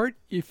support.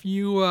 If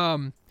you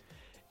hunt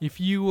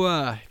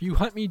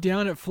me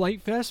down at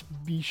Flight Fest,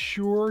 be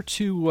sure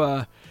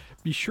to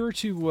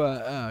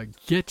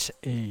get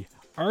a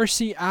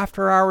RC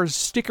After Hours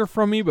sticker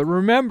from me. But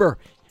remember,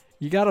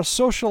 you got to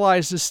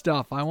socialize this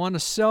stuff. I want a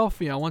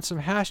selfie. I want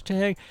some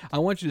hashtag. I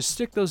want you to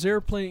stick those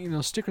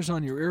stickers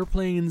on your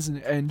airplanes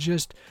and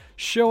just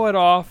show it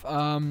off,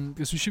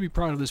 because we should be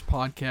proud of this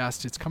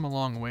podcast. It's come a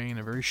long way in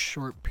a very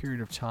short period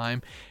of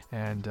time,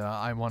 and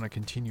I want to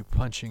continue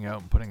punching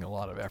out and putting a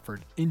lot of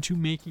effort into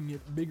making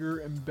it bigger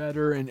and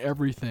better and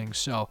everything.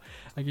 So,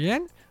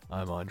 again,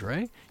 I'm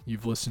Andre.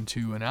 You've listened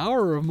to an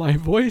hour of my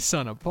voice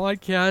on a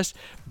podcast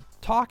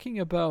talking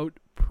about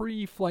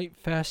pre-Flight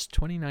Fest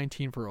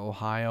 2019 for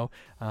Ohio.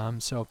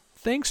 So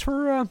thanks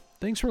for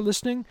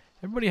listening.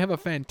 Everybody have a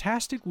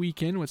fantastic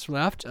weekend. What's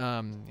left?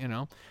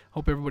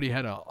 Hope everybody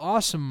had an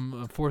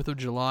awesome 4th of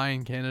July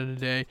in Canada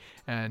Day.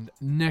 And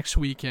next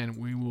weekend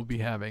we will be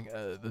having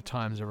the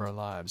times of our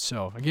lives.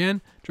 So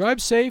again, drive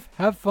safe,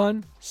 have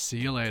fun. See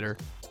you later.